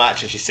Rumble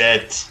match, as you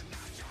said,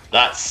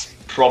 that's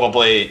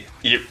probably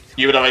you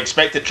would have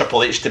expected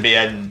Triple H to be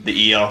in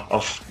the ear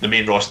of the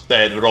main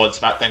roster, the Raw and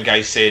SmackDown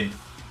guys, saying,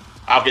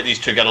 "I've got these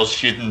two girls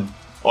feuding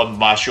on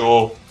my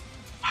show.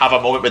 Have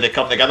a moment where they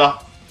come together.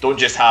 Don't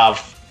just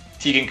have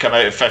Tegan come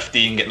out at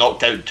 15, get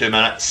knocked out in 2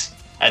 minutes,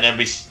 and then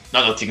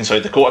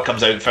Dakota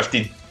comes out at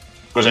 15,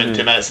 goes out in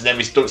 2 minutes, and then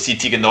we don't see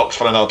Tegan Knox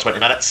for another 20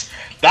 minutes.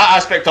 That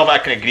aspect of it, I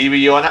can agree with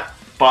you on it,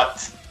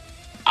 but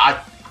I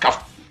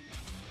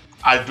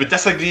would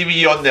disagree with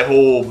you on the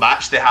whole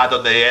match they had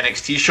on the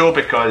NXT show,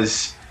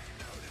 because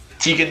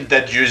Tegan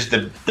did use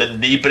the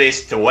knee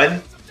brace to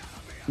win.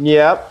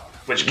 Yeah.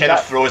 Which kind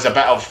of throws a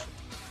bit of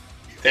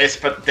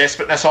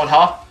desperateness on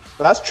her.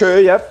 That's true,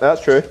 yep,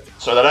 that's true.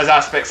 So there is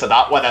aspects of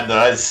that one, and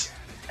it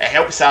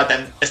helps add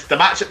in. The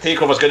match at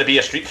TakeOver is going to be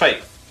a street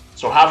fight,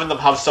 so having them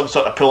have some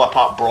sort of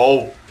pull-apart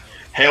brawl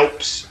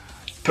helps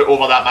put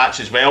over that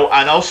match as well.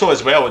 And also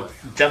as well,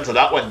 in terms of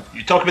that one,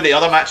 you talk about the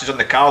other matches on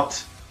the card.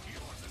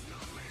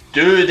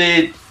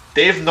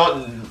 They've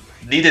not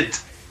needed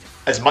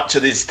as much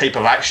of this type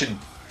of action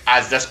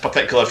as this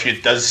particular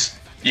feud does.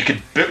 You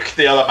could book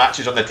the other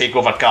matches on the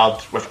TakeOver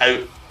card with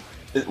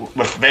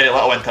very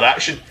little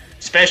interaction,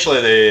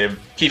 especially the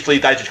Keith Lee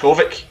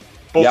Dijakovic.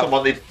 Both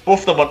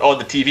of them were on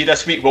the TV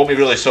this week. We only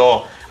really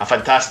saw a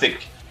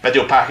fantastic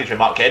video package with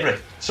Mark Henry.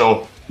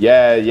 So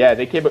yeah,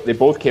 they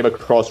both came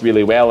across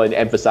really well, and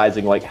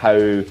emphasizing like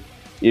how,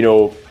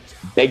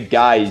 big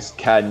guys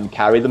can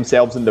carry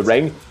themselves in the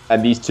ring,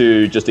 and these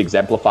two just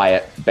exemplify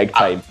it big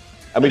time.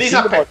 And we've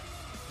seen them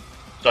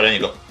Sorry, there you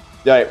go.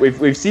 Yeah,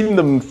 we've seen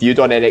them feud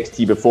on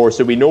NXT before,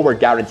 so we know we're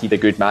guaranteed a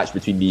good match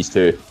between these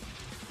two.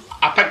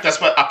 I picked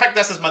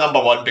this as my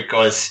number one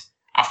because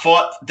I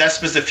thought this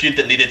was the feud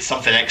that needed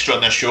something extra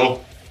on this show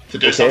to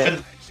do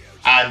something,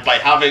 and by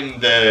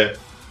having the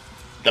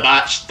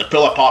match, the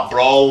pull apart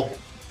brawl,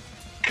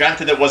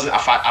 granted it wasn't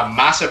a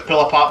massive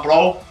pull apart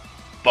brawl,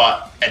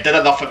 but it did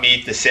enough for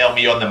me to sell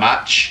me on the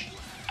match,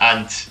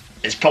 and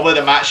it's probably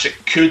the match that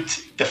could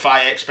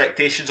defy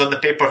expectations on the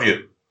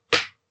pay-per-view.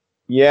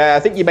 Yeah, I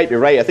think you might be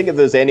right. I think if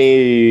there's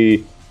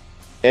any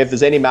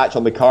match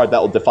on the card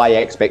that'll defy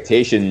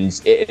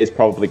expectations, it is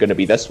probably going to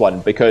be this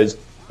one, because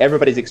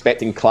everybody's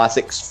expecting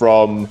classics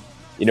from,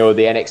 the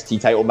NXT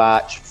title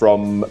match,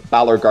 from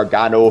Balor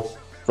Gargano,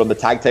 from the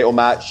tag title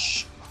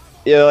match.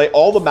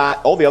 All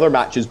the other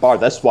matches bar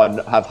this one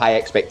have high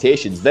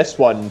expectations. This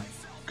one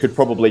could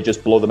probably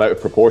just blow them out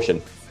of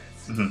proportion.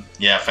 Mm-hmm.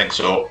 Yeah, I think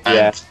so.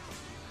 And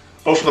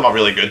both of them are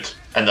really good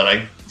in the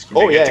ring. It's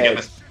going to be good to get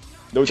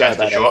this chance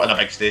to show it on a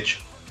big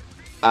stage.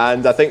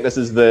 And I think this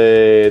is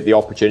the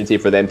opportunity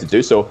for them to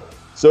do so.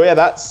 So yeah,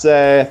 that's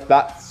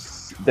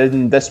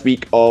this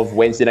week of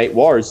Wednesday Night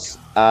Wars.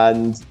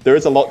 And there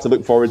is a lot to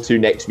look forward to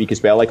next week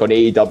as well. Like on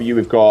AEW,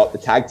 we've got the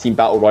Tag Team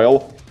Battle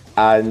Royal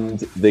and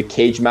the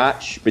cage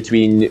match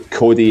between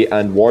Cody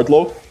and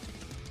Wardlow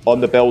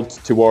on the build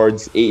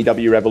towards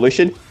AEW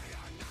Revolution.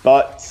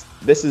 But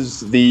this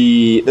was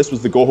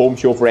the go-home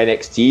show for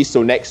NXT.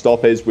 So next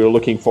stop is we're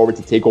looking forward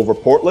to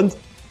TakeOver Portland.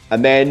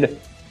 And then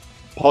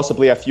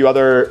possibly a few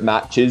other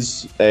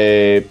matches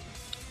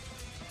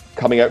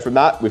coming out from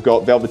that. We've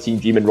got Velveteen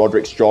Dream and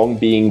Roderick Strong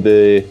being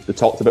the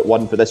talked about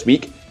one for this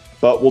week.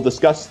 But we'll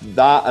discuss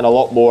that and a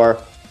lot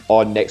more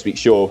on next week's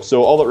show.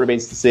 So all that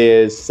remains to say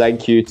is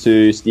thank you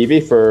to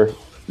Stevie for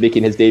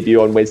making his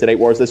debut on Wednesday Night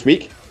Wars this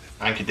week.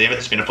 Thank you, David.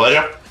 It's been a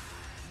pleasure.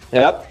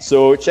 Yep.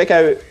 So check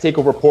out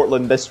TakeOver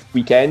Portland this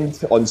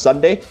weekend on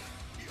Sunday.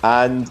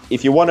 And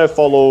if you want to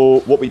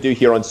follow what we do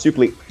here on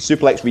Suplex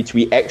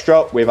Retweet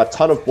Extra, we have a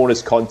ton of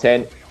bonus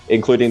content,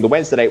 including the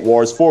Wednesday Night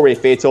Wars, 4-Way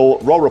Fatal,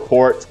 Raw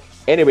Report,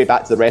 Anyway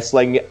Back to the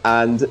Wrestling,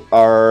 and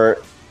our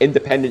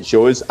independent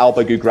shows,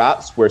 Alba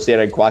Gugraps, where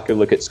Sarah and Kwaku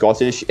look at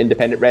Scottish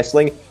independent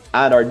wrestling,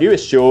 and our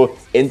newest show,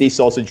 Indie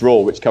Sausage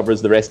Roll, which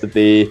covers the rest of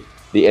the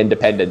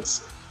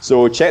independents.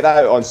 So check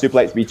that out on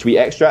Suplex Retweet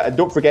Extra, and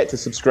don't forget to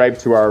subscribe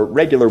to our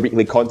regular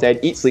weekly content,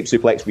 Eat Sleep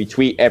Suplex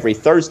Retweet, every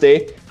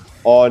Thursday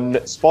on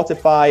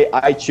Spotify,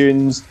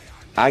 iTunes,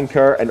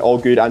 Anchor, and all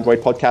good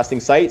Android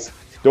podcasting sites.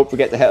 Don't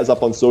forget to hit us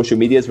up on social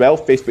media as well,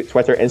 Facebook,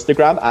 Twitter,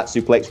 Instagram, at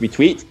Suplex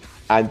Retweet.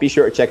 And be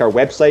sure to check our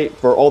website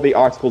for all the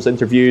articles,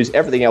 interviews,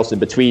 everything else in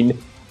between.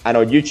 And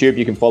on YouTube,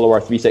 you can follow our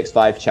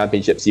 365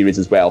 Championship series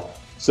as well.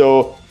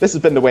 So this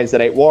has been the Wednesday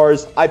Night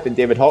Wars. I've been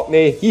David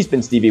Hockney. He's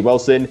been Stevie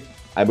Wilson.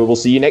 And we will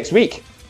see you next week.